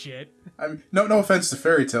read this shit. I mean, no offense to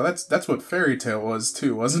Fairy Tail. That's what Fairy Tail was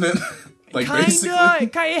too, wasn't it? Like kinda, basically,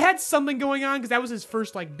 it had something going on because that was his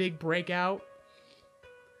first like big breakout.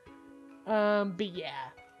 But yeah.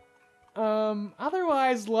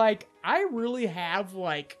 Otherwise, like, I really have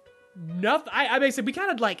like nothing. I basically we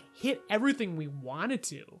kind of like hit everything we wanted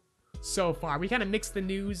to so far. We kind of mixed the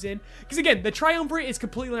news in because again, the Triumvirate is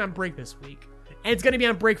completely on break this week. And it's going to be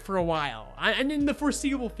on break for a while. And in the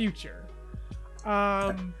foreseeable future.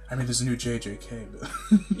 I mean, there's a new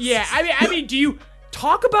JJK. Yeah, I mean, do you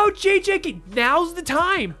talk about JJK? Now's the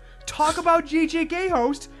time. Talk about JJK,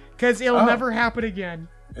 host, because it'll never happen again.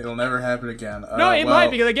 It'll never happen again. No, it might,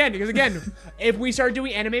 because again, if we start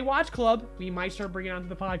doing Anime Watch Club, we might start bringing it onto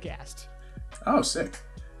the podcast. Oh, sick.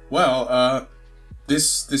 Well,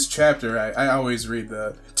 This chapter, I always read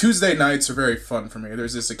the Tuesday nights are very fun for me.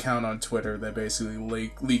 There's this account on Twitter that basically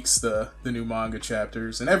leaks the new manga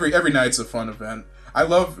chapters, and every night's a fun event. I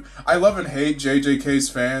love and hate JJK's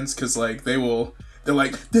fans because like they're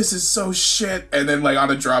like, this is so shit, and then like on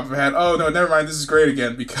a drop of a hat, oh no, never mind, this is great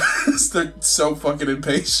again, because they're so fucking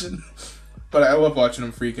impatient. But I love watching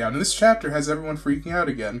them freak out, and this chapter has everyone freaking out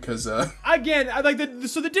again because again, I like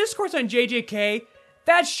the discourse on JJK.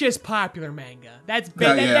 That's just popular manga.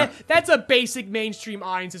 That's a basic mainstream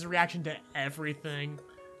audience's reaction to everything.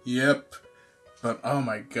 Yep. But oh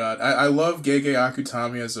my god, I love Gege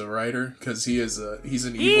Akutami as a writer because he's an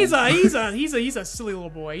evil. He's a silly little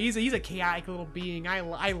boy. He's a chaotic little being. I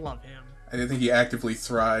love him. I think he actively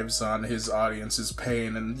thrives on his audience's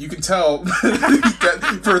pain, and you can tell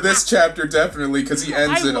for this chapter definitely because he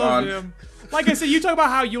ends it on. Him. Like I said, you talk about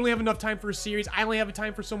how you only have enough time for a series. I only have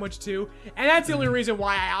time for so much too, and that's the only reason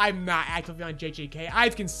why I'm not actively on JJK.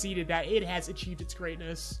 I've conceded that it has achieved its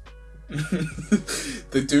greatness.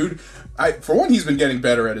 The dude, for one, he's been getting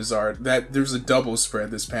better at his art. That there's a double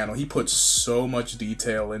spread this panel. He puts so much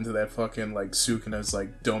detail into that fucking like Sukuna's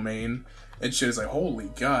like domain and shit. Is like holy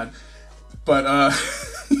god. But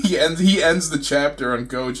he ends the chapter on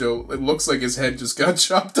Gojo. It looks like his head just got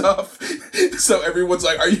chopped off. So everyone's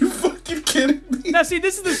like, "Are you fucking kidding me?" Now, see,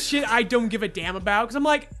 this is the shit I don't give a damn about because I'm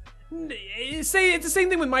like, say it's the same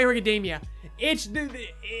thing with My Hero Academia. It's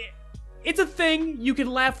a thing you can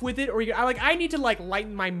laugh with it, or I need to like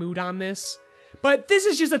lighten my mood on this. But this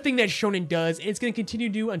is just a thing that Shonen does, and it's gonna continue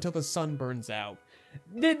to do until the sun burns out.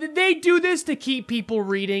 They do this to keep people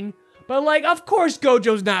reading. But, like, of course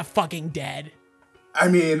Gojo's not fucking dead. I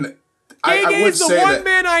mean, I would is the say one that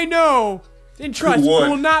man I know, and trust, who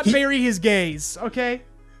will not bury his gaze, okay?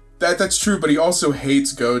 That's true, but he also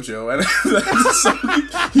hates Gojo, and that's something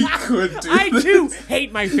he could do. I, too,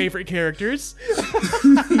 hate my favorite characters.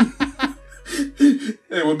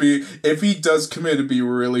 It would be, if he does commit, it'd be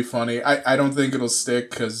really funny. I don't think it'll stick,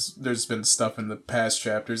 because there's been stuff in the past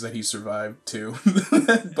chapters that he survived, too.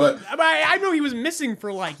 But I know he was missing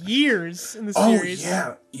for, like, years in the series.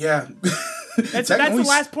 Oh, yeah. That's the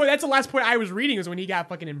last point. That's the last point I was reading, was when he got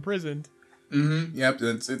fucking imprisoned. Mm-hmm, yep,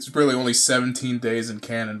 it's really only 17 days in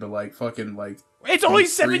canon, but, like, fucking, like... It's only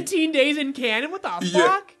 17 days in canon? What the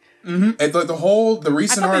fuck? Mm-hmm, and the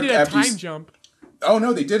recent arc... I thought they did a time jump. Oh,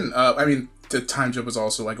 no, they didn't. I mean... The time jump was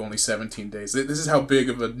also like only 17 days. This is how big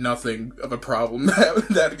of a nothing of a problem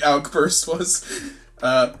that outburst was.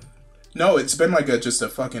 No, it's been like just a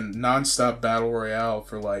fucking nonstop battle royale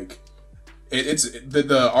for like. It's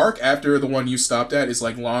the arc after the one you stopped at is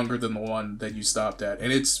like longer than the one that you stopped at,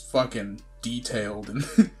 and it's fucking detailed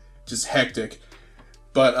and just hectic.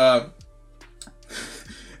 But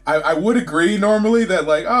I would agree normally that,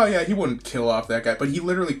 like, oh yeah, he wouldn't kill off that guy, but he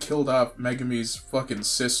literally killed off Megumi's fucking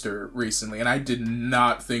sister recently, and I did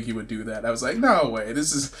not think he would do that. I was like, no way,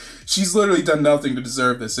 she's literally done nothing to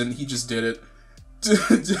deserve this, and he just did it.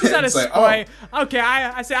 He's not a spy. Oh. Okay,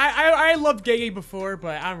 I loved Gege before,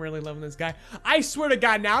 but I'm really loving this guy. I swear to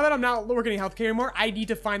God, now that I'm not working in healthcare anymore, I need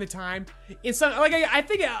to find the time. It's some, like I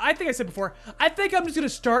think I said before. I think I'm just gonna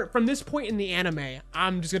start from this point in the anime.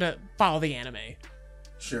 I'm just gonna follow the anime.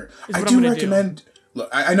 Sure. I do recommend... Look,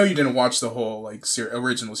 I know you didn't watch the whole, like,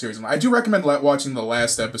 original series. I do recommend watching the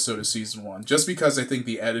last episode of Season 1, just because I think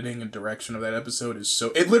the editing and direction of that episode is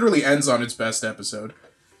so... It literally ends on its best episode.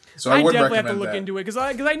 So I would definitely have to look into it, because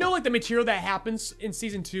I know, like, the material that happens in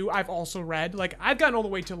Season 2, I've also read. Like, I've gotten all the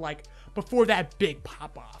way to, like, before that big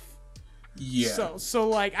pop-off. Yeah. So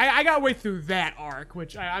like, I got way through that arc,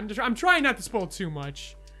 which I'm trying not to spoil too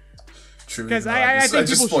much. Because I think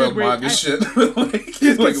just people spoiled should manga shit.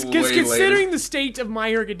 Because considering the state of My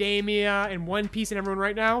Hero Academia and One Piece and everyone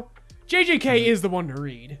right now, JJK is the one to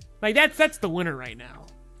read. Like that's the winner right now.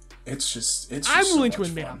 It's just I'm willing to so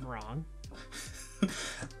admit fun. I'm wrong.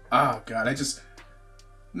 Oh god, I just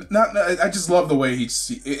love the way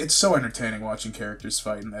it's so entertaining watching characters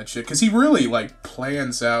fight and that shit, because he really like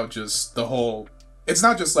plans out just the whole. It's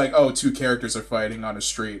not just like, oh, two characters are fighting on a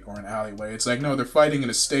street or an alleyway. It's like, no, they're fighting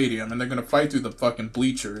in a stadium, and they're gonna fight through the fucking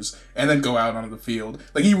bleachers, and then go out onto the field.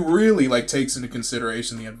 Like, he really, like, takes into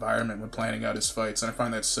consideration the environment when planning out his fights, and I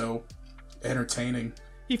find that so entertaining.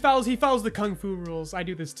 He follows the kung fu rules. I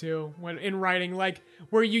do this too when in writing, like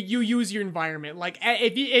where you use your environment. Like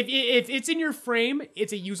if it's in your frame,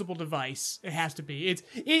 it's a usable device. It has to be.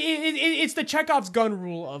 It's the Chekhov's gun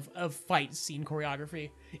rule of fight scene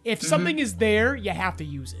choreography. If something is there, you have to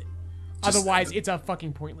use it. Otherwise, it's a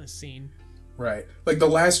fucking pointless scene. Right. Like the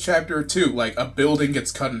last chapter too, like a building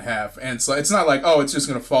gets cut in half, and it's not like, oh, it's just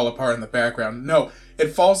gonna fall apart in the background. No, it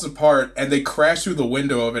falls apart, and they crash through the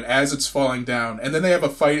window of it as it's falling down, and then they have a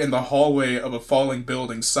fight in the hallway of a falling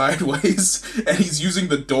building sideways, and he's using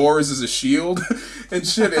the doors as a shield and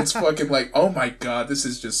shit. It's fucking like, oh my god, this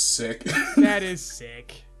is just sick. That is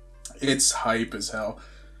sick. It's hype as hell.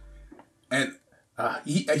 And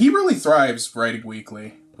he really thrives writing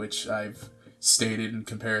weekly, which I've stated in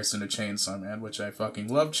comparison to Chainsaw Man, which I fucking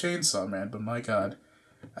love Chainsaw Man, but my god,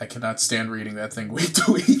 I cannot stand reading that thing week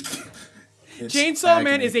to week. Chainsaw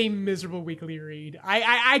Man is a miserable weekly read.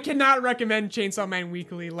 I cannot recommend Chainsaw Man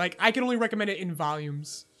weekly. Like, I can only recommend it in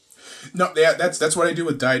volumes. No, yeah, that's what I do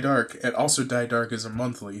with Die Dark, and also Die Dark is a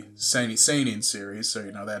monthly seinen series, so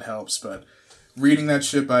you know that helps, but reading that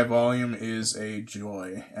shit by volume is a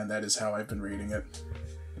joy, and that is how I've been reading it.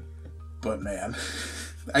 But man,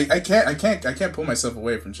 I can't pull myself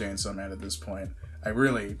away from Chainsaw Man at this point. I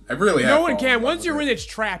really have. No one can. Once you're in its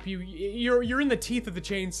trap, you're in the teeth of the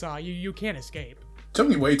chainsaw. You can't escape. Took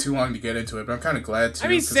me way too long to get into it, but I'm kind of glad to. I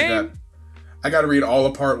mean, same. I got to read all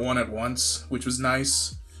of part 1 at once, which was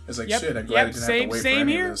nice. It's like, shit, I'm glad I didn't have to wait for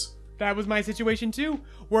any of this. That was my situation too,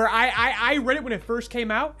 where I read it when it first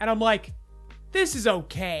came out, and I'm like, this is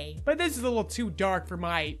okay, but this is a little too dark for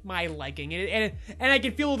my liking, and I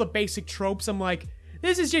can feel all the basic tropes. I'm like,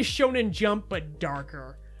 this is just Shonen Jump, but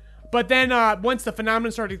darker. But then once the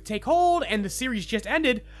phenomenon started to take hold, and the series just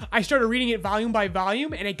ended, I started reading it volume by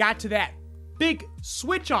volume, and it got to that big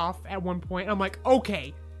switch off at one point. I'm like,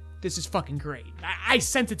 okay, this is fucking great. I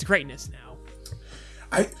sense its greatness now.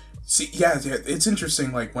 I see. Yeah, it's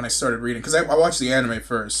interesting. Like when I started reading, because I watched the anime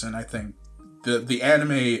first, and I think the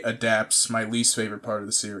anime adapts my least favorite part of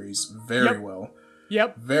the series very well.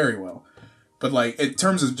 Yep. Very well. But like in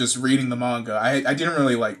terms of just reading the manga, I didn't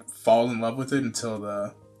really like fall in love with it until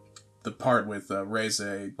the part with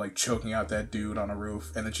Reze like choking out that dude on a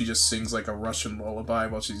roof, and then she just sings like a Russian lullaby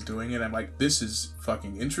while she's doing it. I'm like, this is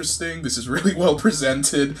fucking interesting. This is really well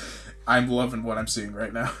presented. I'm loving what I'm seeing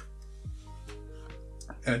right now.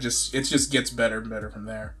 And it just gets better and better from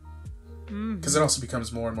there. Because it also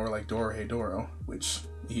becomes more and more like Dorohedoro, which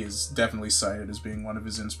he is definitely cited as being one of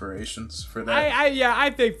his inspirations for that. I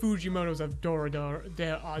think Fujimoto's a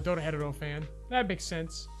Dorohedoro fan. That makes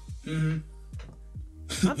sense. Mm-hmm.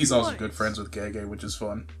 He's also good friends with Gege, which is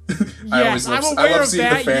fun. Yes, I'm aware of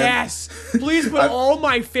that. Yes, please put all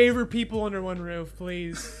my favorite people under one roof,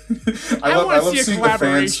 please. I want to see a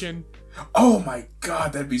collaboration. Oh my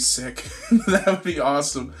god, that'd be sick. That would be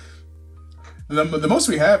awesome. The most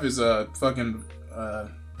we have is fucking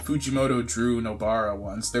Fujimoto drew Nobara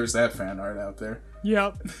once. There's that fan art out there.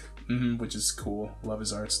 Yep. Which is cool. Love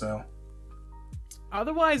his art style.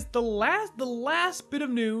 Otherwise, the last bit of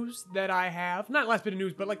news that I have, not last bit of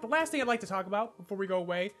news, but like the last thing I'd like to talk about before we go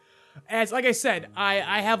away, as like I said,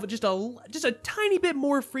 I have just a tiny bit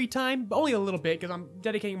more free time, but only a little bit because I'm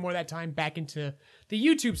dedicating more of that time back into the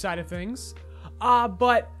YouTube side of things.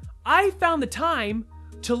 But I found the time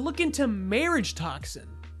to look into Marriage Toxin.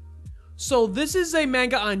 So this is a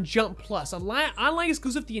manga on Jump Plus, online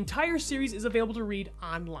exclusive. The entire series is available to read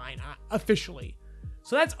online officially,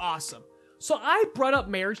 so that's awesome. So I brought up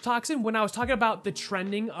Marriage Toxin when I was talking about the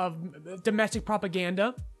trending of domestic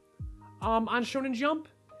propaganda on Shonen Jump.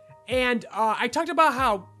 And I talked about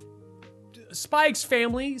how Spy X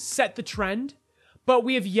Family set the trend, but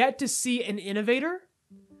we have yet to see an innovator.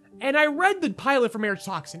 And I read the pilot for Marriage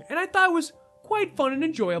Toxin, and I thought it was quite fun and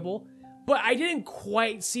enjoyable, but I didn't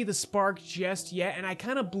quite see the spark just yet, and I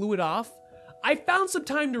kind of blew it off. I found some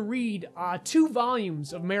time to read 2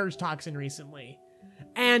 volumes of Marriage Toxin recently.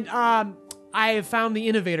 And I have found the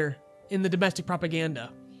innovator in the domestic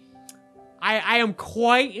propaganda. I am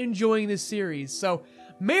quite enjoying this series. So,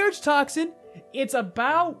 Marriage Toxin, it's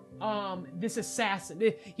about this assassin.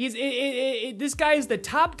 This guy is the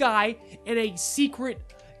top guy in a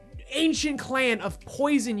secret ancient clan of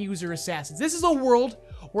poison user assassins. This is a world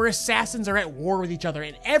where assassins are at war with each other,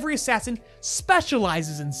 and every assassin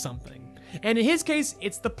specializes in something. And in his case,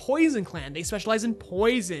 it's the Poison Clan. They specialize in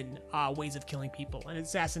poison ways of killing people and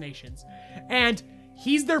assassinations. And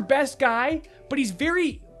he's their best guy, but he's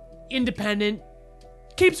very independent,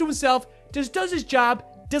 keeps to himself, just does his job,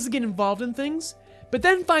 doesn't get involved in things, but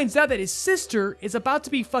then finds out that his sister is about to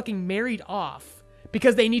be fucking married off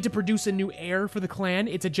because they need to produce a new heir for the clan.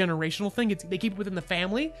 It's a generational thing. They keep it within the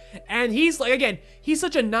family. And he's like, again, he's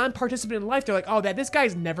such a non-participant in life. They're like, oh, this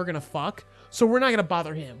guy's never gonna fuck, so we're not gonna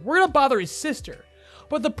bother him. We're gonna bother his sister.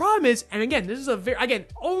 But the problem is, and again, this is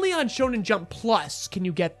only on Shonen Jump Plus can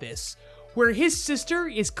you get this, where his sister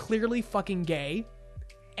is clearly fucking gay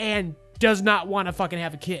and does not want to fucking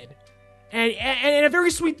have a kid. And a very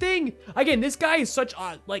sweet thing. Again, this guy is such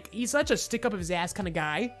a stick up of his ass kind of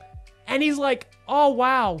guy. And he's like, oh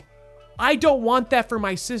wow, I don't want that for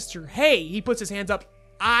my sister. Hey, he puts his hands up,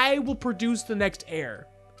 I will produce the next heir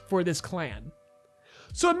for this clan.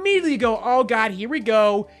 So immediately you go, oh god, here we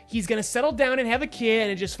go. He's gonna settle down and have a kid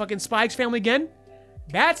and just fucking Spy X Family again.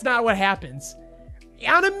 That's not what happens.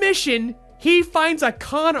 On a mission, he finds a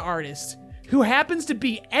con artist who happens to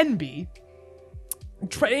be Enby.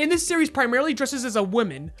 In this series, primarily dresses as a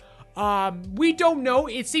woman. We don't know.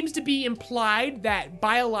 It seems to be implied that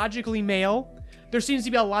biologically male. There seems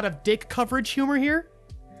to be a lot of dick coverage humor here.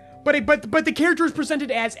 But the character is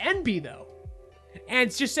presented as Enby though. And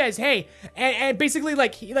it just says, hey, and basically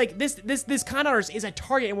this con artist is a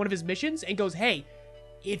target in one of his missions and goes, hey,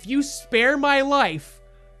 if you spare my life,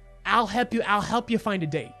 I'll help you find a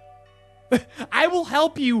date. I will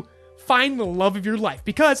help you find the love of your life.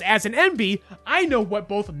 Because as an MB, I know what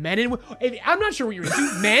both men and I'm not sure what you're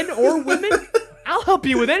into, men or women. I'll help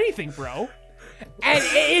you with anything, bro. And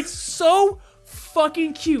it's so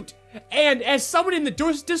fucking cute. And as someone in the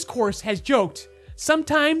discourse has joked,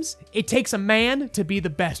 sometimes it takes a man to be the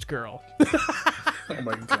best girl. Oh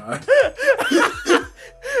my god.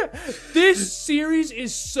 This series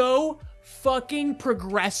is so fucking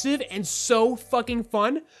progressive and so fucking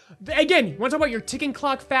fun. Again, you want to talk about your ticking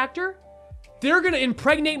clock factor? They're gonna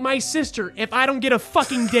impregnate my sister if I don't get a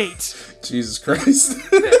fucking date. Jesus Christ.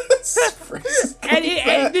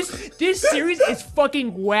 and this series is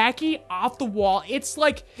fucking wacky, off the wall. It's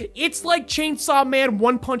like Chainsaw Man,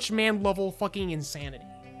 One Punch Man level fucking insanity.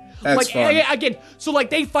 That's fun. Again, so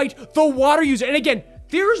like they fight the water user, and again,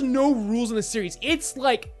 there's no rules in the series. It's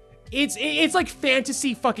like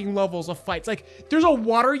fantasy fucking levels of fights. Like there's a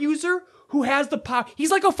water user who has the power.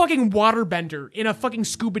 He's like a fucking waterbender in a fucking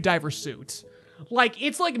scuba diver suit. Like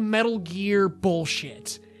it's like Metal Gear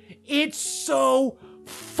bullshit. It's so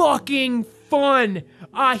fucking fun.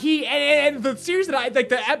 And the series that I like,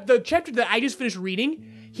 the chapter that I just finished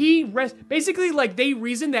reading, basically like they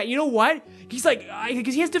reason that, you know what, he's like,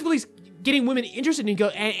 because he has difficulties getting women interested in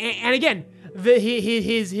him. And again,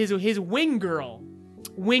 his wing girl,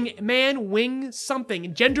 wing man, wing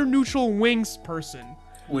something, gender neutral wings person,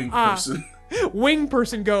 wing person, wing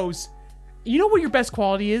person goes, you know what your best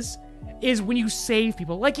quality is when you save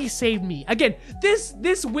people, like he saved me. Again,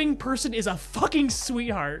 this wing person is a fucking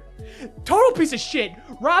sweetheart. Total piece of shit.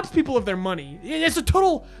 Robs people of their money. It's a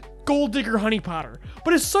total gold digger honey potter.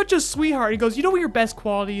 But it's such a sweetheart. He goes, you know what your best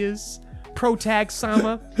quality is, Protag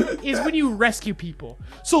Sama? Is when you rescue people.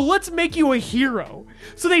 So let's make you a hero.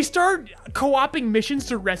 So they start co-oping missions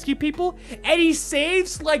to rescue people, and he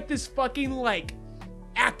saves like this fucking like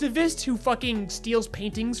activist who fucking steals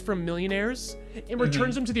paintings from millionaires and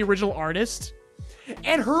returns them to the original artist.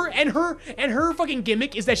 And her fucking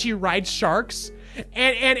gimmick is that she rides sharks,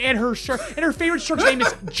 and her favorite shark's name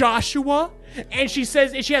is Joshua, and she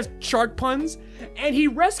has shark puns, and he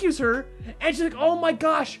rescues her, and she's like, oh my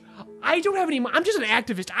gosh, I don't have any money. I'm just an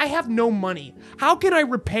activist. I have no money. How can I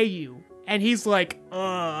repay you? And he's like,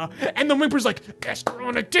 and the Whimper's like, ask her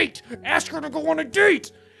on a date. Ask her to go on a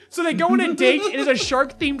date. So they go on a date, and it's a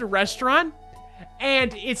shark-themed restaurant,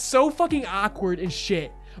 and it's so fucking awkward and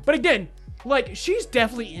shit. But again, like, she's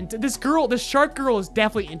definitely into this girl. This shark girl is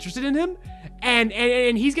definitely interested in him, and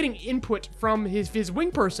he's getting input from his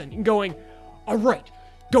wing person and going, all right,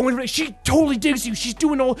 go in. She totally digs you. She's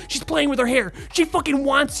playing with her hair. She fucking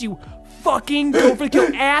wants you. Fucking go for the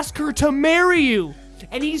kill. Ask her to marry you.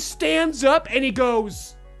 And he stands up and he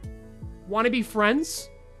goes, want to be friends?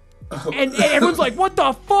 And everyone's like, what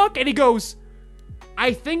the fuck? And he goes,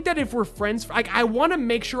 I think that if we're friends, like, I want to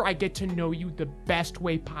make sure I get to know you the best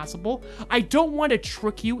way possible. I don't want to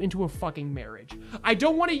trick you into a fucking marriage. I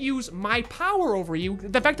don't want to use my power over you,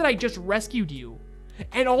 the fact that I just rescued you,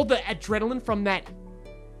 and all the adrenaline from that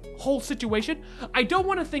whole situation. I don't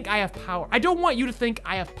want to think I have power. I don't want you to think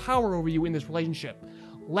I have power over you in this relationship.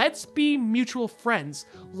 Let's be mutual friends.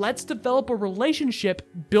 Let's develop a relationship,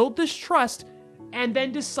 build this trust, and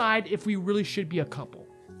then decide if we really should be a couple.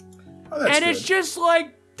 Oh, that's and good. It's just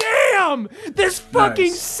like, damn, this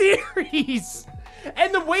fucking series.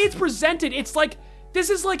 And the way it's presented, it's like, this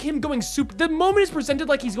is like him going super, the moment is presented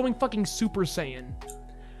like he's going fucking Super Saiyan.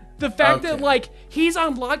 The fact that, like, he's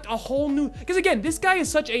unlocked a whole new, because again, this guy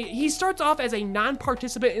is he starts off as a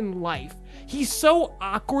non-participant in life. He's so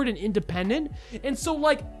awkward and independent. And so,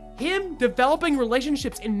 like, him developing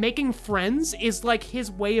relationships and making friends is like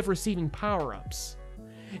his way of receiving power-ups.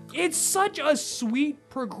 It's such a sweet,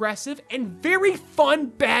 progressive, and very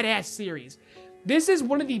fun, badass series. This is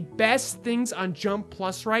one of the best things on Jump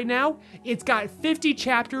Plus right now. It's got 50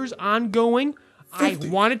 chapters ongoing. 50?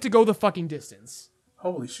 I want it to go the fucking distance.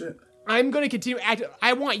 Holy shit. I'm going to continue.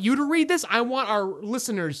 I want you to read this. I want our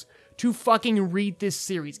listeners to fucking read this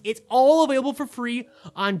series. It's all available for free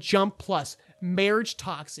on Jump Plus. Marriage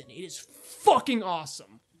Toxin. It is fucking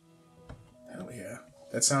awesome. Hell yeah.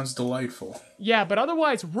 That sounds delightful. Yeah, but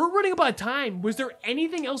otherwise, we're running out of time. Was there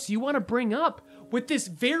anything else you want to bring up with this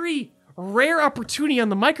very rare opportunity on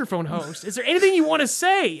the microphone, host? Is there anything you want to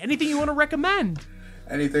say? Anything you want to recommend?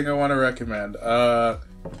 Anything I want to recommend?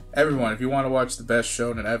 Everyone, if you want to watch the best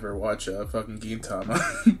shonen ever, watch fucking Gintama.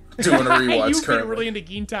 Doing a rewatch You've currently. been really into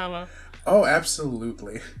Gintama. Oh,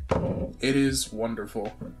 absolutely. It is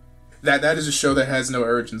wonderful. That is a show that has no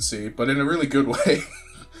urgency, but in a really good way.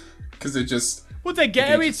 Because it just... What's that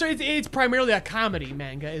get? I mean, it's primarily a comedy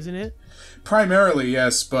manga, isn't it? Primarily,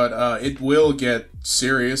 yes, but it will get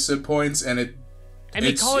serious at points, and And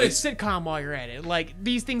they call it a sitcom while you're at it. Like,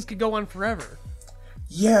 these things could go on forever.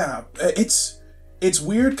 Yeah, it's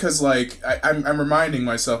weird because, like, I'm reminding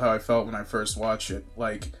myself how I felt when I first watched it.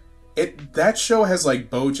 Like, that show has, like,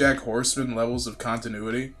 BoJack Horseman levels of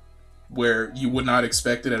continuity where you would not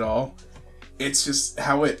expect it at all. It's just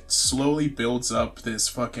how it slowly builds up this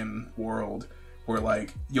fucking world where,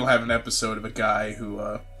 like, you'll have an episode of a guy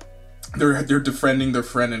who, they're defending their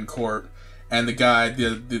friend in court, and the guy,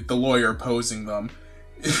 the lawyer opposing them,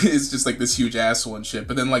 is just like this huge asshole and shit.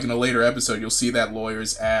 But then, like, in a later episode, you'll see that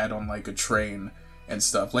lawyer's ad on, like, a train and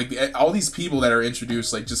stuff. Like, all these people that are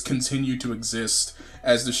introduced, like, just continue to exist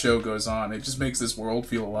as the show goes on. It just makes this world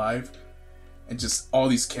feel alive. And just all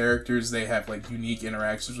these characters, they have, like, unique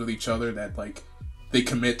interactions with each other that, like, they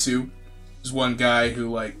commit to. There's one guy who,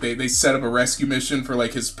 like, they set up a rescue mission for,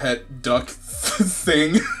 like, his pet duck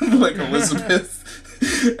thing, like Elizabeth.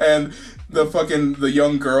 And the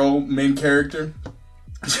young girl, main character,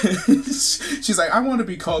 she's like, I want to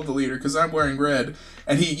be called the leader because I'm wearing red.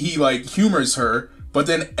 And he like humors her, but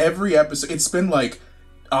then every episode, it's been like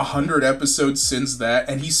 100 episodes since that,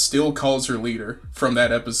 and he still calls her leader from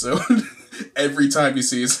that episode. Every time he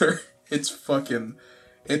sees her. It's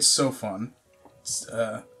so fun.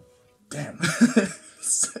 Damn.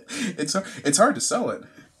 It's hard to sell it.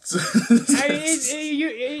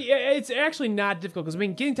 It's actually not difficult because, I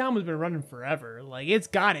mean, Gintama's been running forever. Like, it's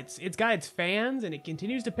got its fans, and it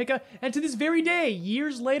continues to pick up. And to this very day,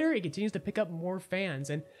 years later, it continues to pick up more fans.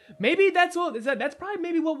 And maybe that's probably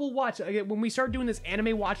maybe what we'll watch when we start doing this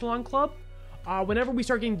anime watch along club. Whenever we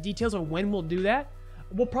start getting details on when we'll do that,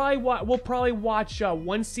 we'll probably watch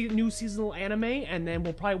one new seasonal anime, and then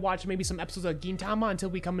we'll probably watch maybe some episodes of Gintama until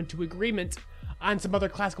we come into agreement on some other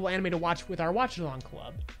classical anime to watch with our watch along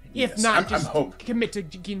club. If not, commit to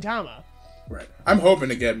Gintama. Right. I'm hoping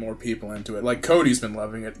to get more people into it. Like, Cody's been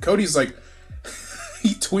loving it. Cody's like,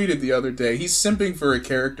 he tweeted the other day, he's simping for a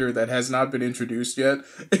character that has not been introduced yet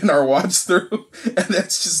in our watch through, and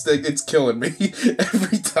that's just, like, it's killing me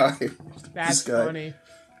every time. That's funny.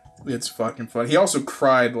 It's fucking fun. He also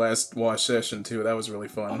cried last watch session, too. That was really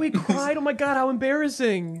fun. Oh, he cried? Oh my god, how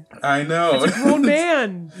embarrassing. I know. It's a grown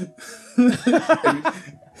man.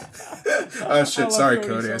 Oh shit, sorry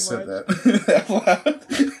Cody, so I said that.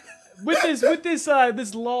 with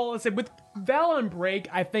this lull, I said, with Val on break,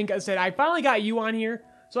 I finally got you on here,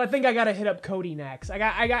 so I think I gotta hit up Cody next. I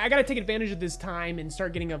gotta take advantage of this time and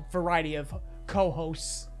start getting a variety of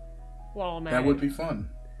co-hosts while I'm at it. That would be fun.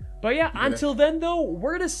 But yeah, until then, though,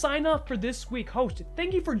 we're going to sign off for this week. Host,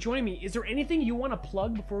 thank you for joining me. Is there anything you want to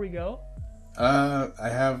plug before we go? I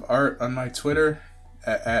have art on my Twitter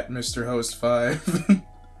at MrHost5.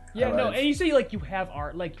 Yeah, no, and you say, like, you have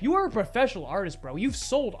art. Like, you are a professional artist, bro. You've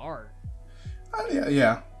sold art.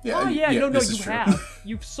 Yeah. Oh, yeah, no, you have.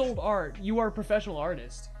 You've sold art. You are a professional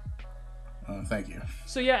artist. Thank you.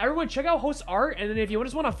 So yeah, everyone check out Host's art, and then if you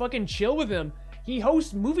just want to fucking chill with him, he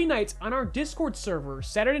hosts movie nights on our Discord server,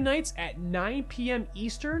 Saturday nights at 9 p.m.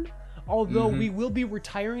 Eastern, although we will be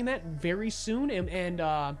retiring that very soon, and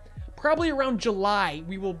probably around July,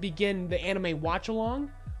 we will begin the anime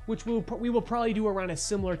watch-along, which we will probably do around a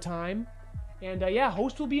similar time. And yeah,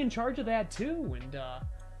 Host will be in charge of that too, and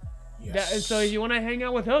yes. So you want to hang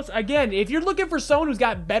out with Host? Again, if you're looking for someone who's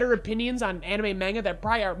got better opinions on anime manga that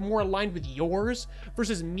probably are more aligned with yours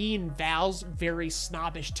versus me and Val's very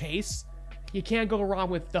snobbish tastes, you can't go wrong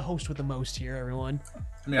with the host with the most here, everyone.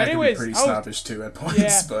 I mean, I can be pretty snobbish too at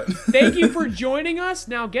points, but... Thank you for joining us.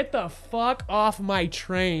 Now get the fuck off my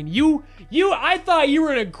train. I thought you were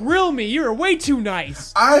gonna grill me. You were way too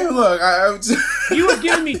nice. You were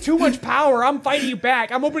giving me too much power. I'm fighting you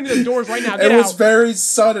back. I'm opening the doors right now. Get out. It was very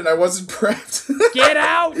sudden. I wasn't prepped. Get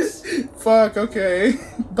out. Fuck, okay.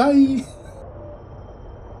 Bye.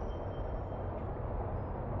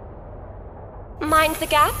 Mind the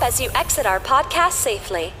gap as you exit our podcast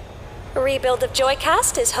safely. Rebuild of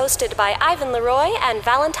Joycast is hosted by Ivan Leroy and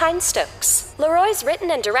Valentine Stokes. Leroy's written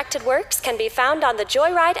and directed works can be found on the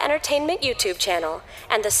Joyride Entertainment YouTube channel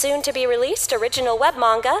and the soon-to-be-released original web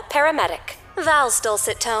manga, Paramedic. Val's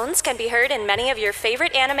dulcet tones can be heard in many of your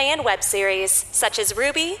favorite anime and web series, such as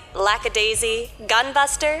Ruby, Lackadaisy,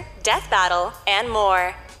 Gunbuster, Death Battle, and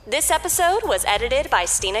more. This episode was edited by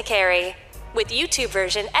Stina Carey, with YouTube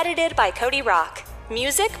version edited by Cody Rock.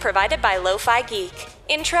 Music provided by Lo-Fi Geek.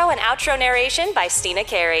 Intro and outro narration by Stina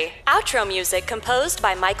Carey. Outro music composed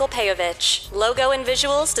by Michael Pejovich. Logo and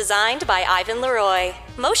visuals designed by Ivan Leroy.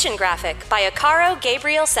 Motion graphic by Akaro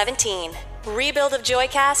Gabriel 17. Rebuild of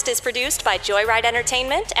Joycast is produced by Joyride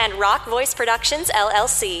Entertainment and Rock Voice Productions,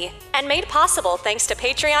 LLC, and made possible thanks to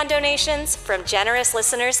Patreon donations from generous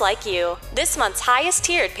listeners like you. This month's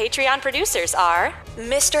highest-tiered Patreon producers are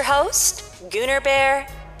Mr. Host, Gooner Bear,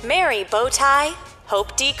 Mary Bowtie,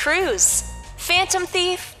 Hope D. Cruz, Phantom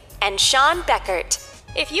Thief, and Sean Beckert.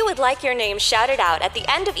 If you would like your name shouted out at the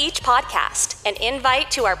end of each podcast, an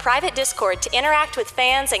invite to our private Discord to interact with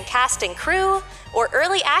fans and cast and crew, or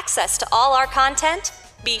early access to all our content,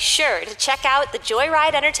 be sure to check out the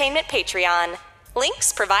Joyride Entertainment Patreon.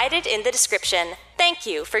 Links provided in the description. Thank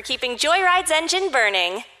you for keeping Joyride's engine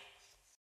burning.